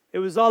 It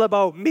was all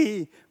about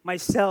me,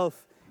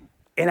 myself,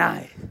 and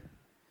I.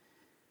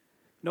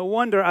 No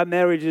wonder our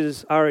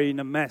marriages are in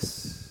a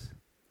mess.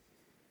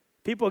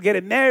 People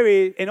getting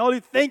married and all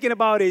you're thinking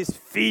about is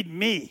feed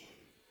me,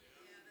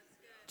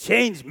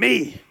 change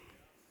me,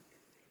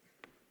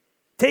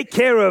 take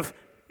care of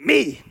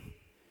me.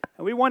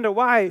 And we wonder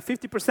why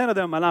 50% of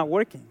them are not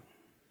working.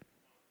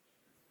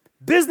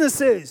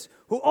 Businesses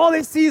who all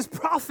they see is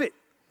profit.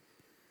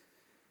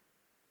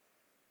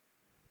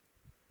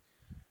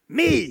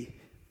 Me.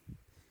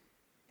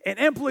 And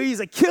employees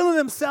are killing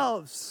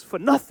themselves for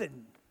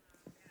nothing.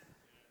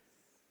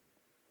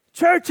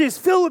 Churches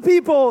filled with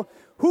people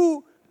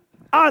who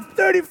are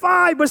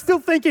 35 but still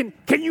thinking,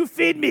 can you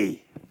feed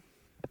me?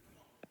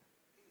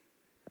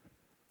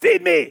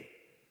 Feed me.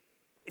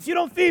 If you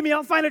don't feed me,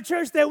 I'll find a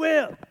church that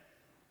will.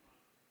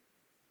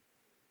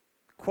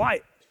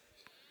 Quiet.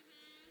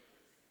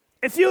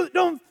 If you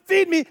don't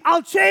feed me,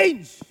 I'll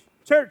change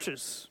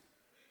churches.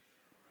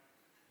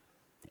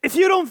 If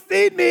you don't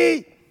feed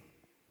me,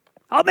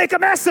 I'll make a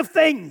mess of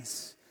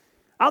things.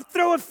 I'll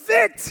throw a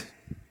fit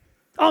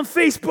on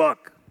Facebook.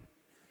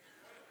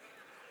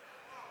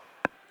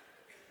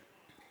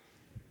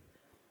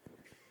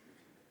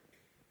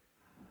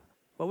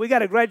 But we got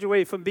to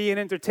graduate from being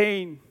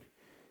entertained.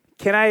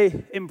 Can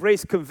I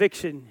embrace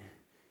conviction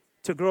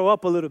to grow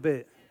up a little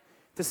bit?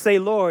 To say,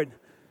 Lord,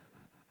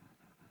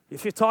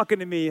 if you're talking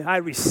to me, I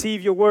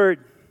receive your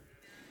word.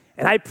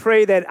 And I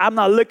pray that I'm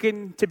not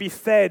looking to be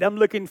fed. I'm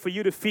looking for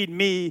you to feed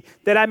me,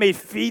 that I may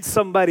feed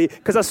somebody.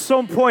 Because at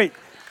some point,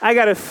 I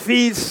got to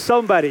feed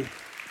somebody.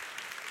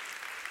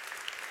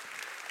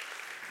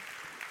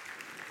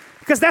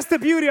 Because that's the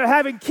beauty of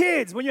having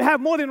kids. When you have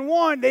more than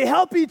one, they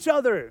help each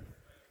other.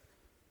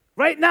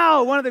 Right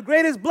now, one of the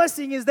greatest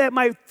blessings is that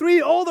my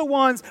 3 older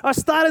ones are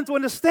starting to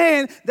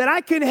understand that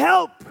I can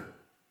help.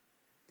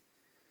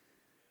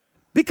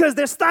 Because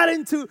they're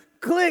starting to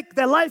click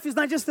that life is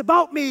not just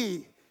about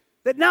me.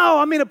 That now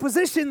I'm in a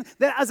position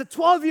that as a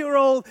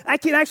 12-year-old, I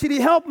can actually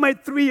help my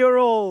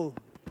 3-year-old.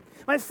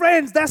 My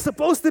friends, that's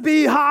supposed to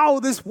be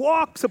how this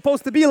walk's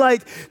supposed to be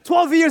like.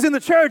 12 years in the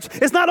church,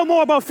 it's not no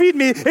more about feed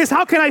me, it's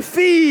how can I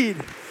feed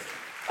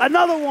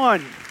another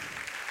one.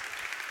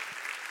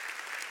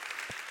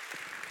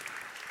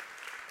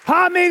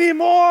 How many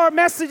more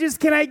messages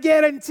can I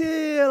get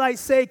until I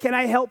say, can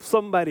I help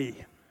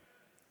somebody?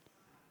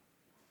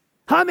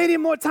 How many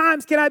more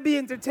times can I be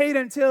entertained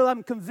until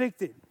I'm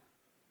convicted?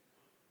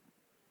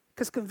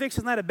 Because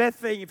conviction is not a bad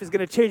thing if it's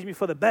going to change me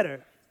for the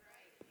better.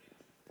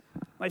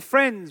 My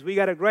friends, we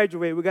got to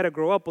graduate. We got to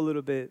grow up a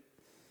little bit.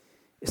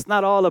 It's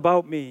not all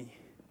about me.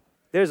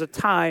 There's a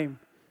time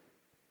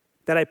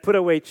that I put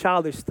away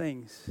childish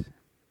things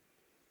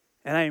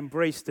and I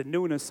embrace the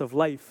newness of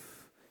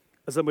life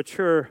as a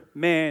mature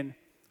man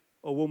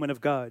or woman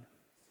of God.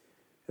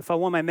 If I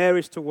want my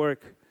marriage to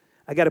work,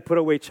 I got to put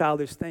away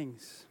childish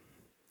things.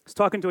 I was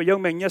talking to a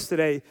young man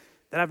yesterday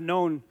that I've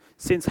known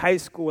since high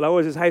school. I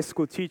was his high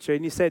school teacher,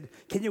 and he said,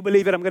 can you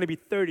believe it? I'm going to be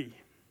 30.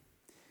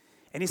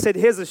 And he said,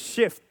 here's a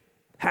shift,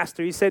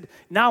 Pastor. He said,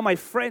 now my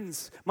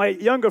friends, my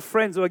younger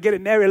friends who are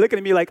getting married, are looking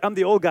at me like I'm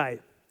the old guy.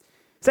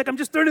 It's like I'm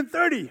just turning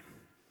 30.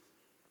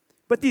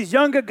 But these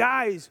younger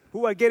guys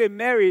who are getting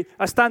married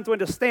are starting to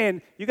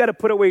understand you got to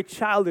put away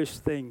childish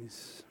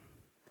things.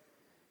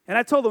 And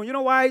I told them, you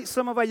know why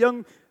some of our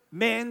young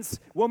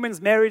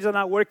women's marriages are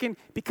not working?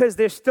 Because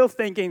they're still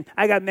thinking,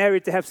 I got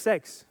married to have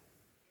sex.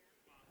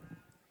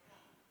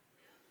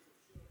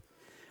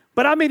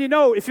 But I mean, you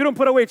know, if you don't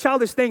put away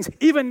childish things,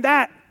 even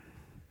that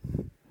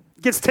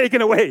gets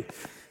taken away.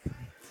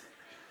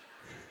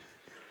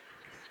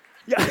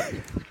 Yeah.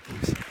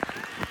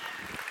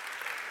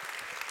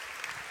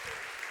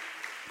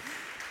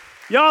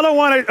 Y'all don't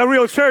want a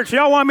real church.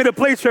 Y'all want me to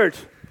play church.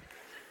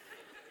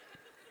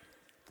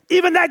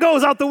 Even that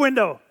goes out the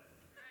window.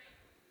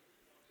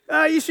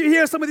 You should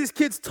hear some of these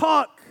kids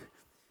talk.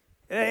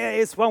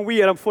 It's one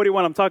weird. I'm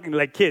 41. I'm talking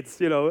like kids,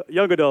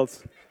 young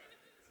adults.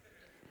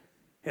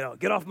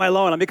 Get off my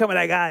lawn. I'm becoming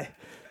that guy.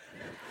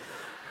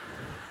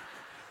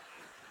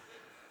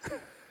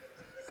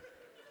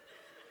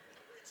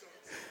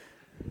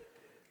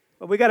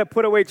 But we got to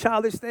put away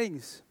childish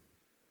things.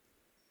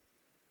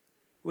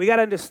 We got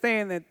to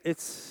understand that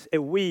it's a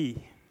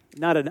we,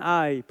 not an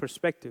I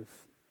perspective.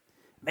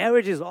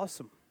 Marriage is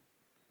awesome.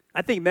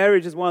 I think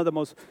marriage is one of the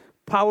most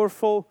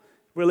powerful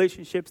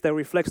relationships that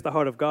reflects the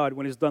heart of God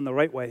when it's done the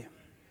right way.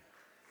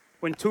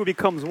 When two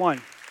becomes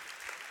one.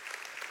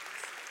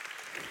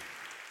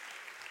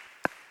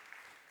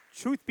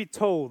 Truth be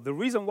told, the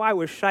reason why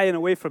we're shying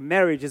away from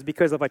marriage is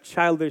because of our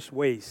childish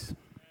ways.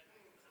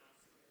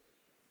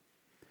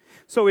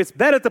 So it's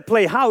better to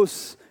play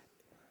house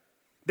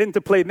than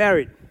to play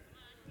married.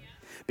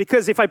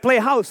 Because if I play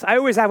house, I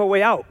always have a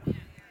way out.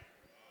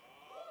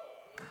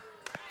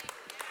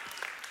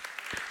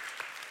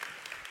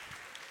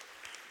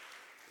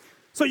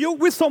 So you're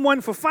with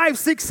someone for 5,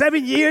 6,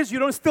 7 years,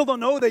 you still don't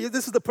know that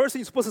this is the person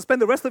you're supposed to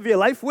spend the rest of your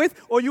life with,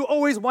 or you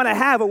always want to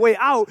have a way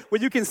out where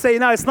you can say,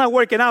 no, it's not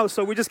working out,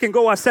 so we just can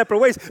go our separate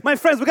ways. My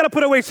friends, we got to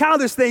put away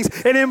childish things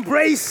and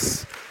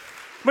embrace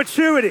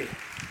maturity.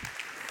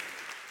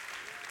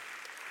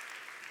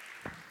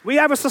 We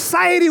have a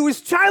society who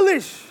is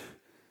childish.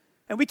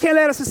 And we can't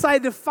let our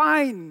society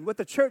define what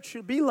the church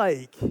should be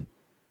like.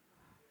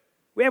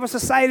 We have a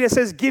society that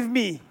says, give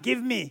me,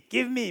 give me,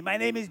 give me. My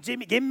name is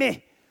Jimmy, give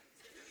me.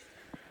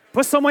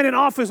 Put someone in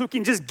office who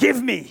can just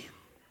give me.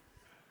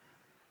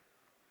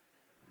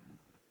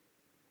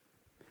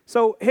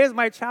 So here's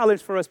my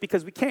challenge for us,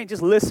 because we can't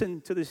just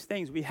listen to these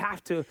things. We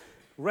have to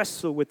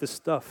wrestle with the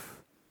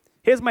stuff.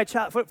 Here's my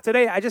challenge. For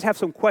today, I just have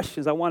some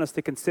questions I want us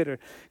to consider.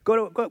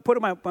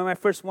 Put my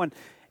first one.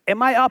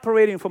 Am I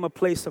operating from a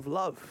place of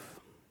love?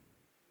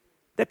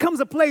 There comes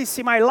a place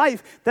in my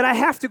life that I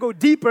have to go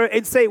deeper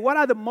and say, what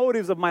are the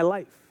motives of my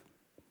life?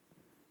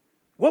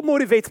 What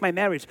motivates my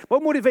marriage?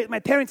 What motivates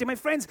my parenting? My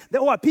friends,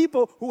 there are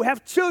people who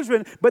have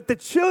children, but the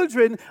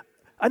children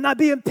are not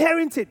being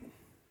parented.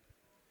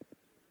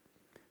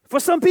 For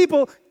some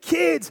people,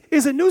 kids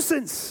is a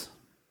nuisance.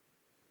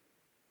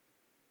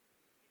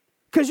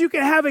 Because you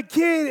can have a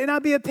kid and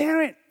not be a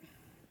parent.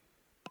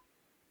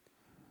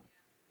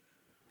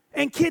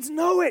 And kids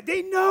know it.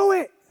 They know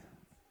it.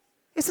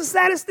 It's the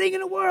saddest thing in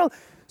the world.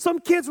 Some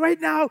kids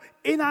right now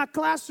in our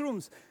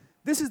classrooms,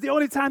 this is the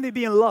only time they're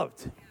being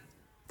loved.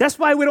 That's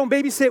why we don't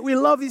babysit. We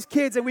love these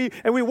kids and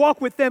we walk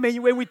with them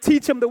and we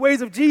teach them the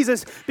ways of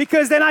Jesus,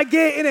 because they're not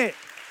getting it.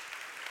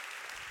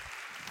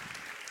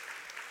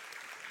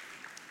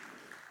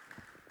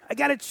 I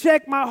got to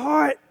check my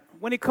heart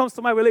when it comes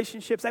to my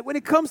relationships. Like when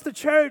it comes to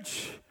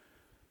church,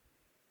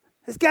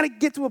 it's got to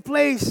get to a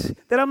place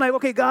that I'm like,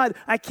 okay, God,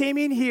 I came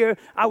in here.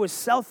 I was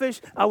selfish.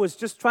 I was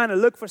just trying to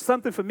look for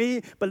something for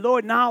me. But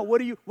Lord, now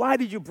why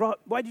did you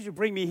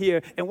bring me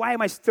here? And why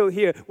am I still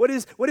here? What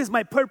is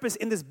my purpose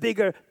in this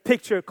bigger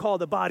picture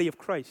called the body of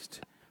Christ?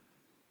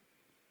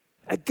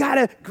 I got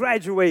to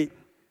graduate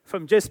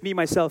from just me,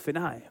 myself, and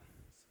I.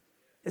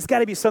 It's got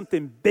to be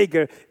something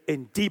bigger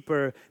and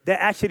deeper that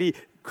actually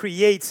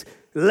creates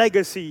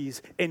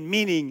legacies and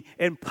meaning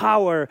and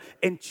power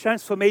and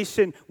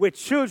transformation, where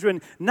children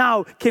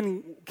now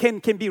can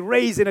be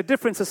raised in a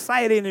different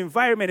society and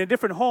environment, a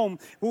different home,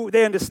 who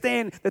they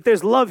understand that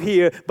there's love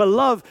here. But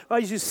love,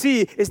 as you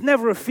see, is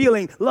never a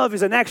feeling. Love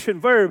is an action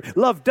verb.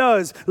 Love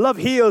does. Love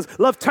heals.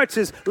 Love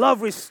touches.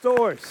 Love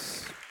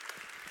restores.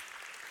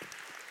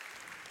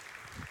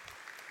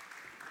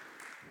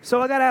 So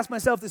I got to ask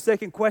myself the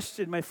second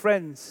question, my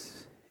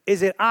friends.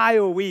 Is it I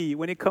or we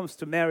when it comes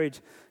to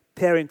marriage,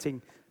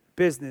 parenting,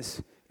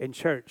 business, and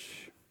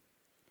church?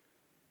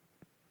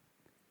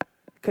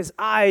 Because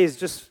I is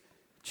just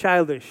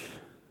childish.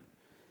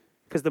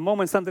 Because the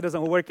moment something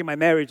doesn't work in my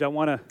marriage, I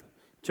want to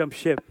jump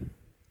ship.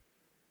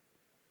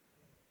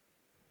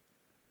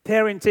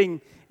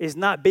 Parenting is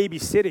not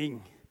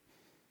babysitting.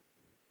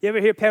 You ever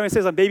hear parents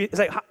say, it's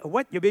like,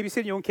 what? You're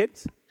babysitting your own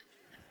kids?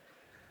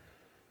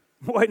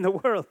 What in the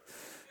world?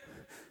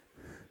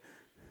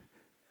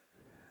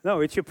 No,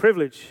 it's your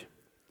privilege.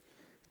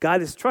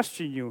 God is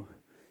trusting you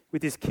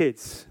with his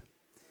kids.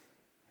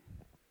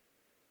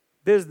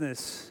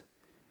 Business.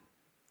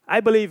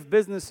 I believe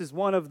business is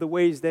one of the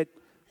ways that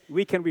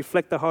we can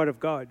reflect the heart of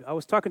God. I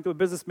was talking to a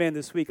businessman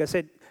this week. I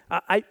said,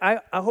 I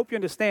hope you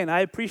understand.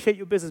 I appreciate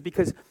your business,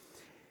 because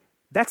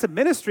that's a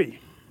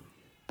ministry.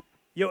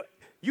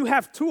 You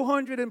have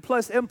 200 and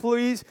plus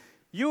employees.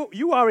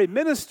 You are a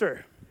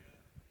minister.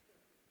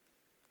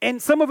 And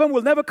some of them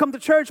will never come to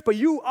church, but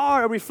you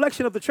are a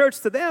reflection of the church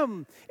to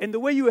them. And the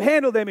way you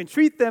handle them and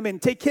treat them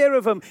and take care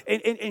of them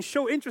and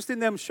show interest in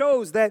them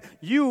shows that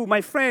you,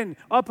 my friend,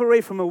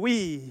 operate from a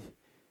we,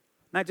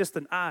 not just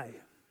an I.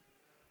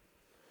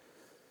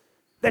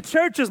 That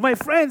churches, my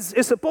friends,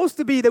 is supposed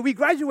to be that we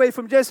graduate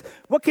from just,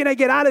 what can I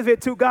get out of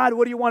it, to God,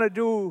 what do you want to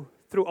do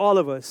through all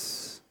of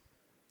us?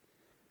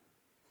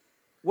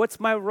 What's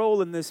my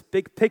role in this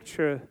big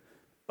picture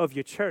of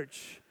your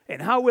church?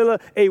 And how will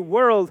a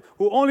world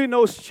who only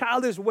knows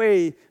childish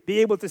way be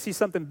able to see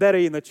something better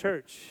in the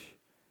church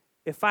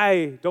if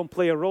I don't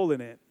play a role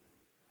in it?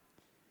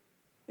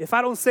 If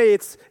I don't say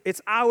it's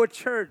our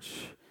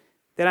church,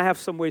 then I have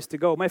some ways to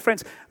go. My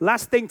friends,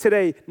 last thing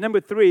today,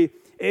 number 3,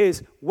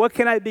 is what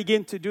can I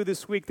begin to do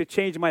this week to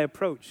change my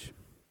approach?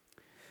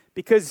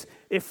 Because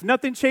if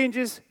nothing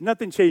changes,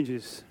 nothing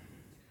changes.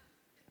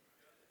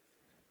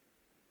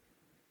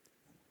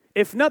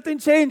 If nothing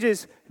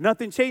changes,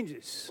 nothing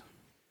changes.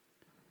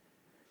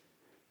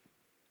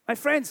 My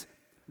friends,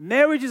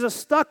 marriages are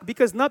stuck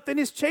because nothing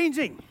is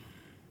changing.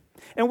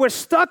 And we're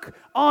stuck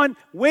on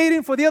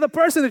waiting for the other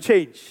person to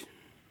change.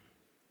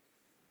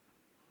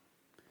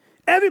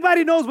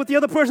 Everybody knows what the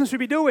other person should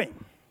be doing.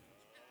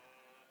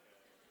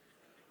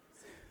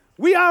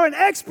 We are an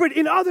expert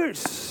in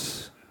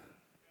others.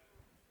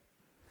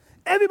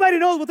 Everybody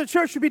knows what the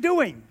church should be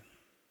doing.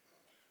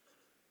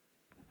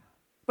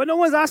 But no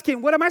one's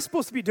asking, what am I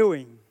supposed to be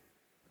doing?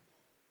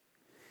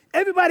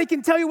 Everybody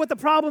can tell you what the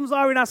problems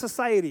are in our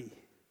society.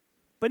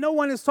 But no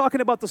one is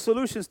talking about the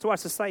solutions to our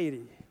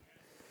society.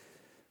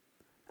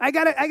 I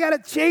gotta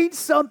change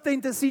something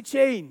to see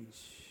change.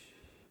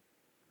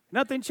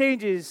 Nothing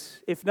changes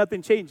if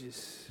nothing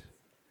changes.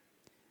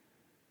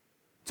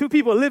 Two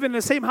people living in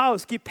the same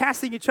house keep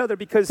passing each other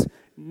because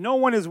no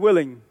one is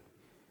willing.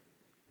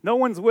 No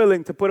one's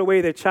willing to put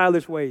away their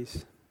childish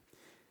ways.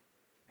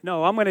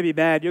 No, I'm going to be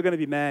mad. You're going to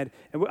be mad.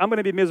 And I'm going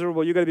to be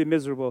miserable. You're going to be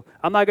miserable.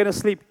 I'm not going to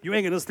sleep. You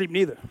ain't going to sleep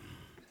neither.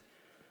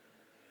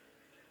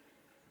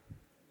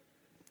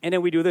 And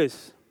then we do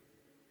this.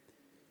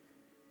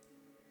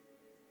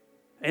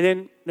 And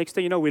then next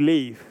thing you know, we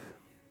leave.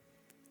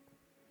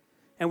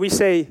 And we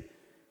say,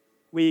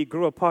 we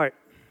grew apart.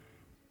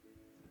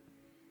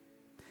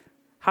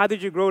 How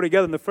did you grow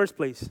together in the first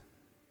place?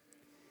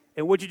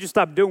 And what did you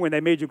stop doing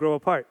that made you grow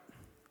apart?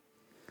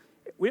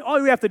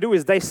 All we have to do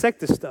is dissect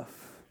this stuff.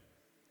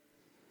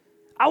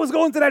 I was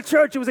going to that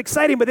church. It was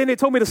exciting, but then they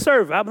told me to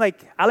serve. I'm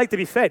like, I like to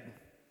be fed.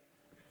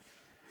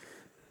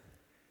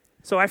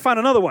 So I found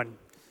another one.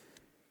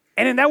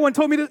 And then that one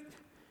told me to,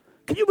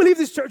 can you believe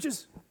these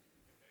churches?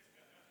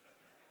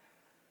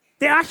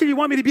 They actually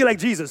want me to be like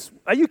Jesus.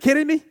 Are you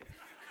kidding me?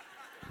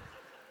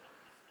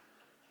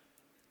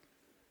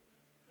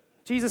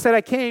 Jesus said,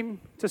 I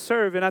came to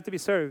serve and not to be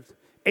served,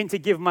 and to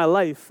give my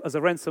life as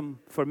a ransom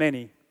for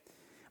many.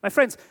 My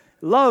friends,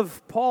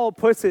 love, Paul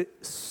puts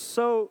it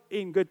so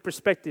in good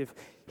perspective.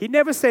 He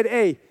never said,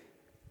 hey,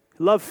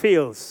 love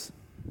feels.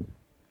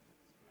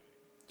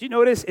 Do you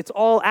notice it's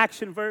all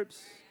action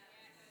verbs?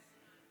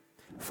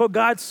 For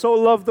God so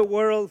loved the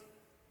world.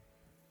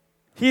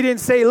 He didn't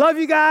say, love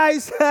you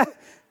guys.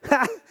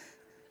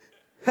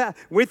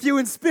 With you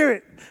in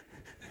spirit.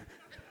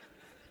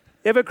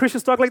 You ever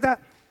Christians talk like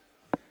that?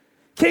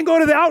 Can't go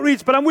to the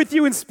outreach, but I'm with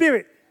you in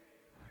spirit.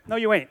 No,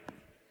 you ain't.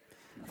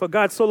 For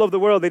God so loved the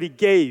world that He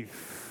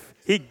gave.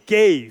 He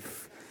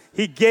gave.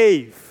 He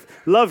gave.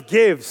 Love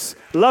gives.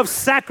 Love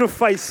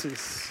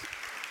sacrifices.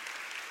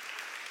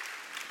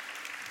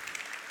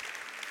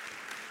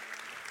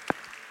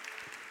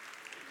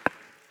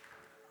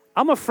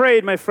 I'm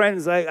afraid, my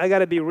friends, I got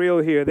to be real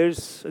here.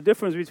 There's a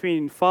difference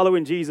between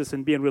following Jesus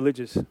and being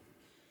religious.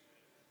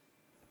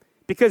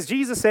 Because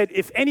Jesus said,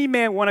 if any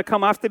man want to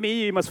come after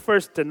me, he must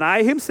first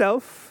deny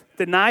himself,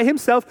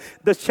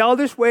 the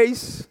childish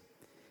ways,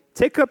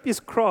 take up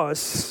his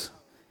cross.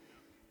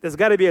 There's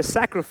got to be a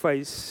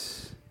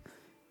sacrifice,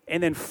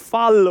 and then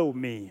follow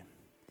me.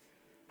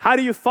 How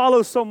do you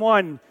follow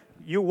someone?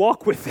 You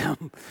walk with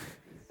them.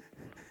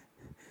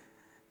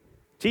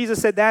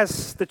 Jesus said,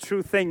 that's the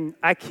true thing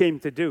I came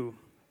to do.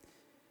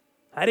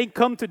 I didn't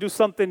come to do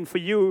something for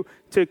you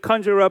to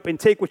conjure up and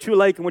take what you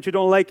like and what you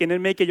don't like and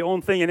then make it your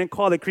own thing and then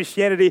call it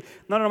Christianity.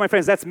 No, my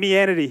friends, that's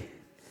me-anity.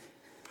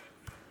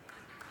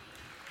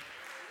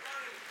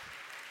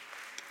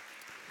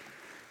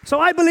 So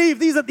I believe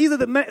these are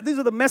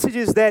the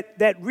messages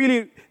that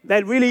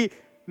really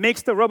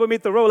makes the rubber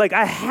meet the road. Like,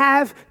 I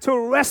have to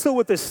wrestle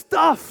with this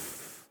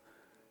stuff.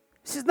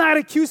 This is not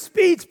a cute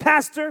speech,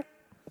 Pastor.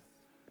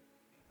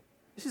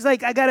 This is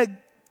like, I got to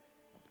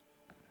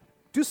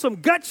do some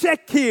gut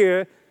check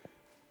here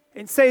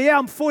and say, yeah,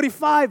 I'm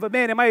 45, but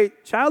man, am I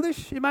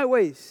childish in my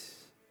ways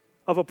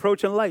of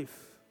approaching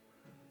life?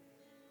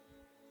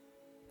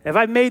 Have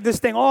I made this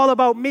thing all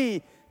about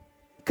me?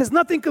 Because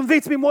nothing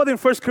convicts me more than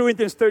 1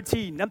 Corinthians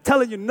 13. I'm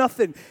telling you,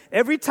 nothing.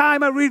 Every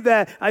time I read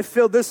that, I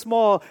feel this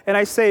small, and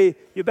I say,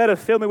 you better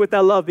fill me with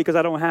that love because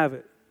I don't have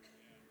it.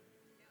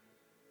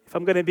 If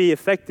I'm going to be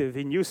effective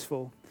and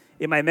useful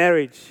in my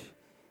marriage,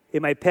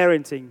 in my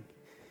parenting,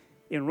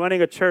 in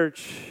running a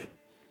church,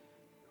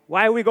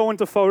 why are we going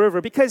to Fall River?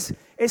 Because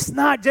it's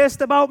not just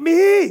about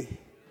me.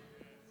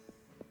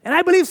 And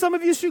I believe some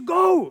of you should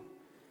go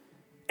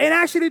and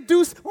actually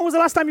do. When was the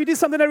last time you did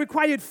something that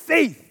required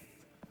faith?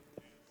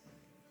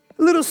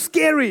 A little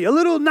scary, a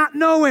little not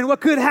knowing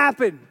what could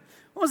happen.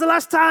 When was the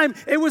last time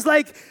it was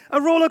like a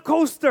roller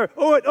coaster?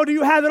 Or do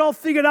you have it all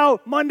figured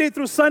out Monday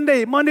through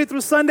Sunday?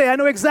 I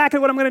know exactly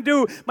what I'm going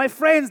to do. My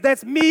friends,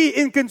 that's me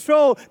in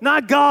control,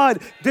 not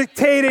God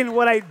dictating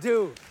what I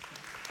do.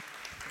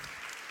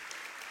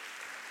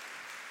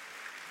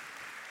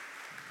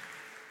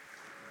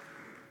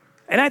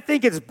 And I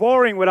think it's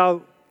boring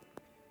without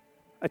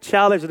a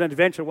challenge and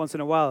adventure once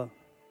in a while.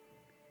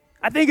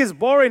 I think it's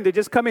boring to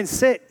just come and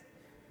sit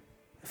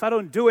if I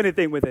don't do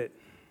anything with it.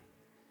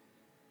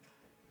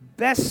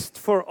 Best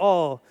for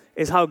all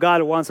is how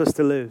God wants us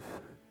to live.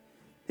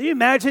 Can you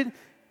imagine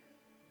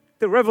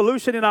the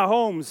revolution in our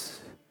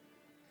homes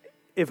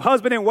if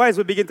husband and wives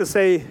would begin to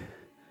say,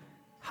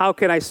 how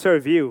can I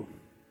serve you?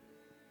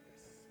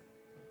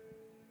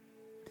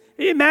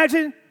 Can you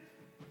imagine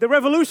the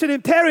revolution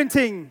in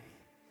parenting?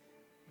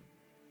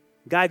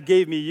 God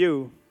gave me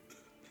you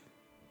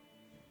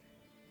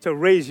to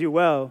raise you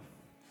well.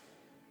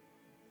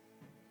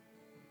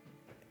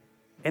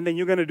 And then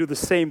you're going to do the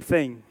same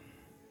thing.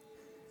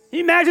 Can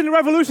you imagine the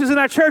revolutions in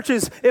our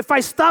churches if I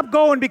stop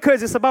going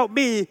because it's about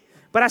me,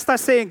 but I start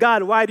saying,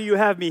 God, why do you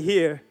have me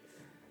here?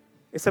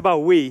 It's about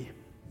we.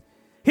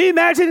 Can you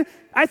imagine?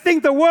 I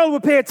think the world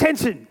would pay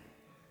attention.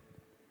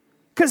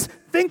 Because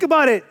think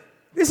about it.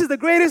 This is the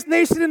greatest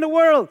nation in the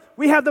world.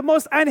 We have the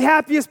most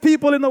unhappiest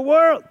people in the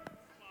world.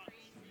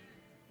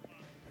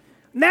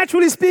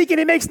 Naturally speaking,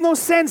 it makes no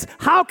sense.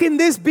 How can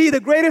this be the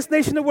greatest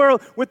nation in the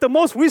world with the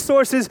most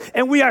resources,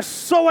 and we are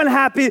so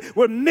unhappy,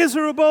 we're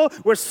miserable,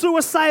 we're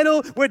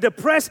suicidal, we're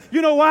depressed?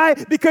 You know why?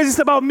 Because it's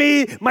about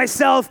me,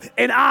 myself,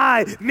 and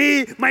I.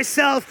 Me,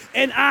 myself,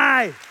 and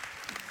I.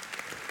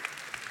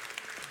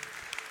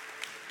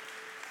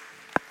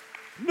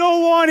 No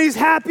one is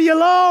happy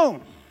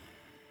alone.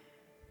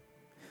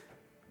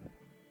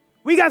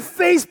 We got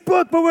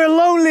Facebook, but we're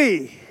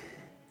lonely.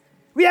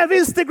 We have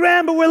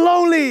Instagram, but we're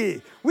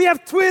lonely. We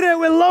have Twitter,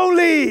 we're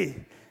lonely.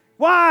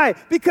 Why?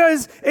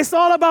 Because it's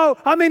all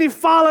about how many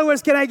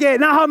followers can I get,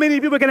 not how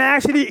many people can I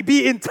actually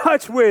be in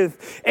touch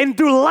with and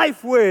do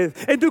life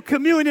with and do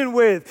communion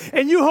with.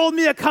 And you hold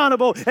me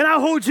accountable, and I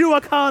hold you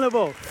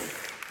accountable.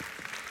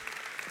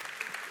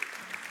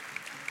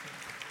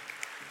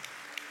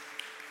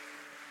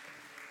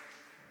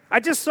 I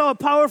just saw a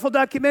powerful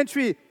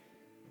documentary,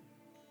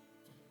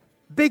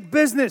 Big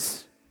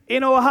Business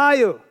in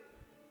Ohio.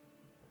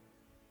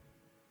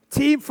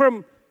 Team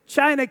from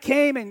China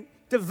came and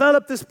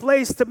developed this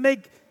place to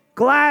make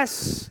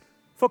glass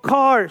for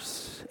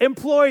cars,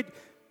 employed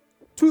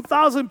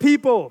 2,000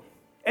 people.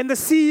 And the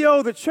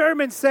CEO, the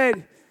chairman,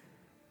 said,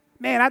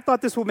 man, I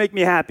thought this would make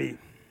me happy.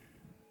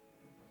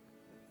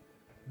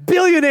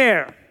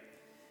 Billionaire,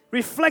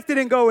 reflected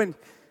and going,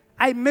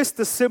 I miss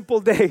the simple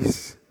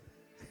days.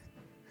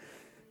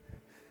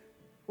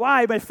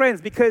 Why, my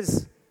friends?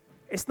 Because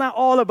it's not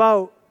all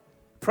about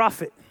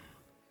profit.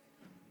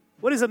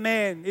 What is a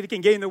man if he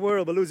can gain the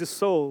world but lose his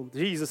soul?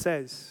 Jesus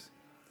says.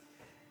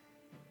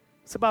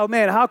 It's about,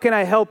 man, how can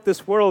I help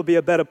this world be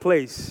a better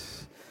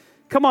place?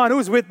 Come on,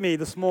 who's with me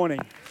this morning?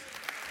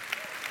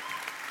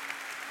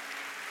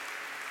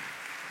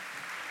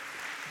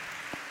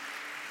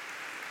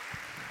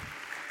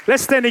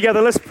 Let's stand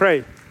together, let's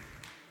pray.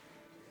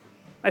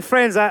 My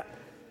friends,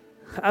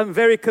 I'm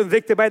very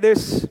convicted by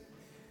this.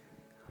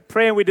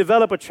 Praying we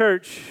develop a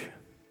church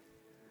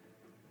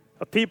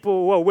of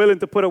people who are willing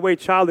to put away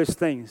childish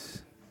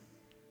things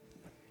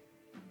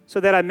so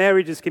that our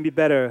marriages can be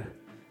better,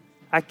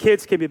 our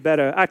kids can be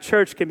better, our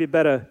church can be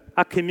better,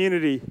 our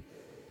community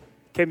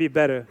can be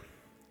better.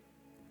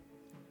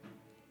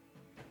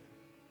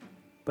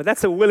 But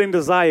that's a willing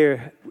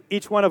desire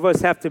each one of us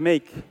have to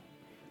make,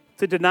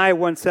 to deny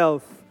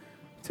oneself,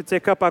 to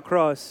take up our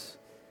cross,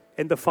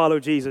 and to follow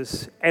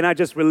Jesus, and not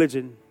just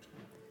religion.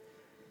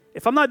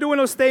 If I'm not doing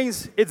those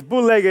things, it's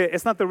bootlegged.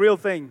 It's not the real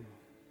thing.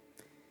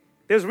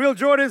 There's real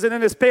Jordans, and then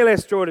there's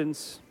Payless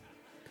Jordans.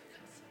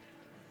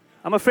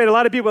 I'm afraid a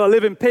lot of people are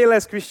living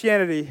Payless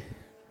Christianity.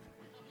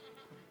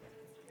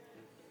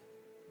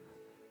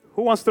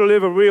 Who wants to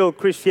live a real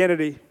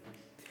Christianity?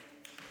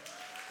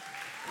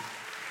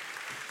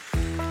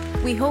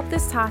 We hope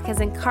this talk has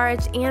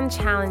encouraged and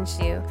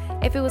challenged you.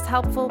 If it was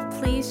helpful,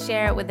 please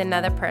share it with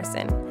another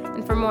person.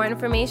 And for more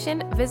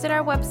information, visit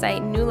our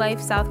website,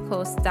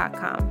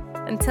 newlifesouthcoast.com.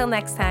 Until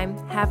next time,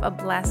 have a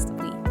blessed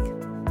week.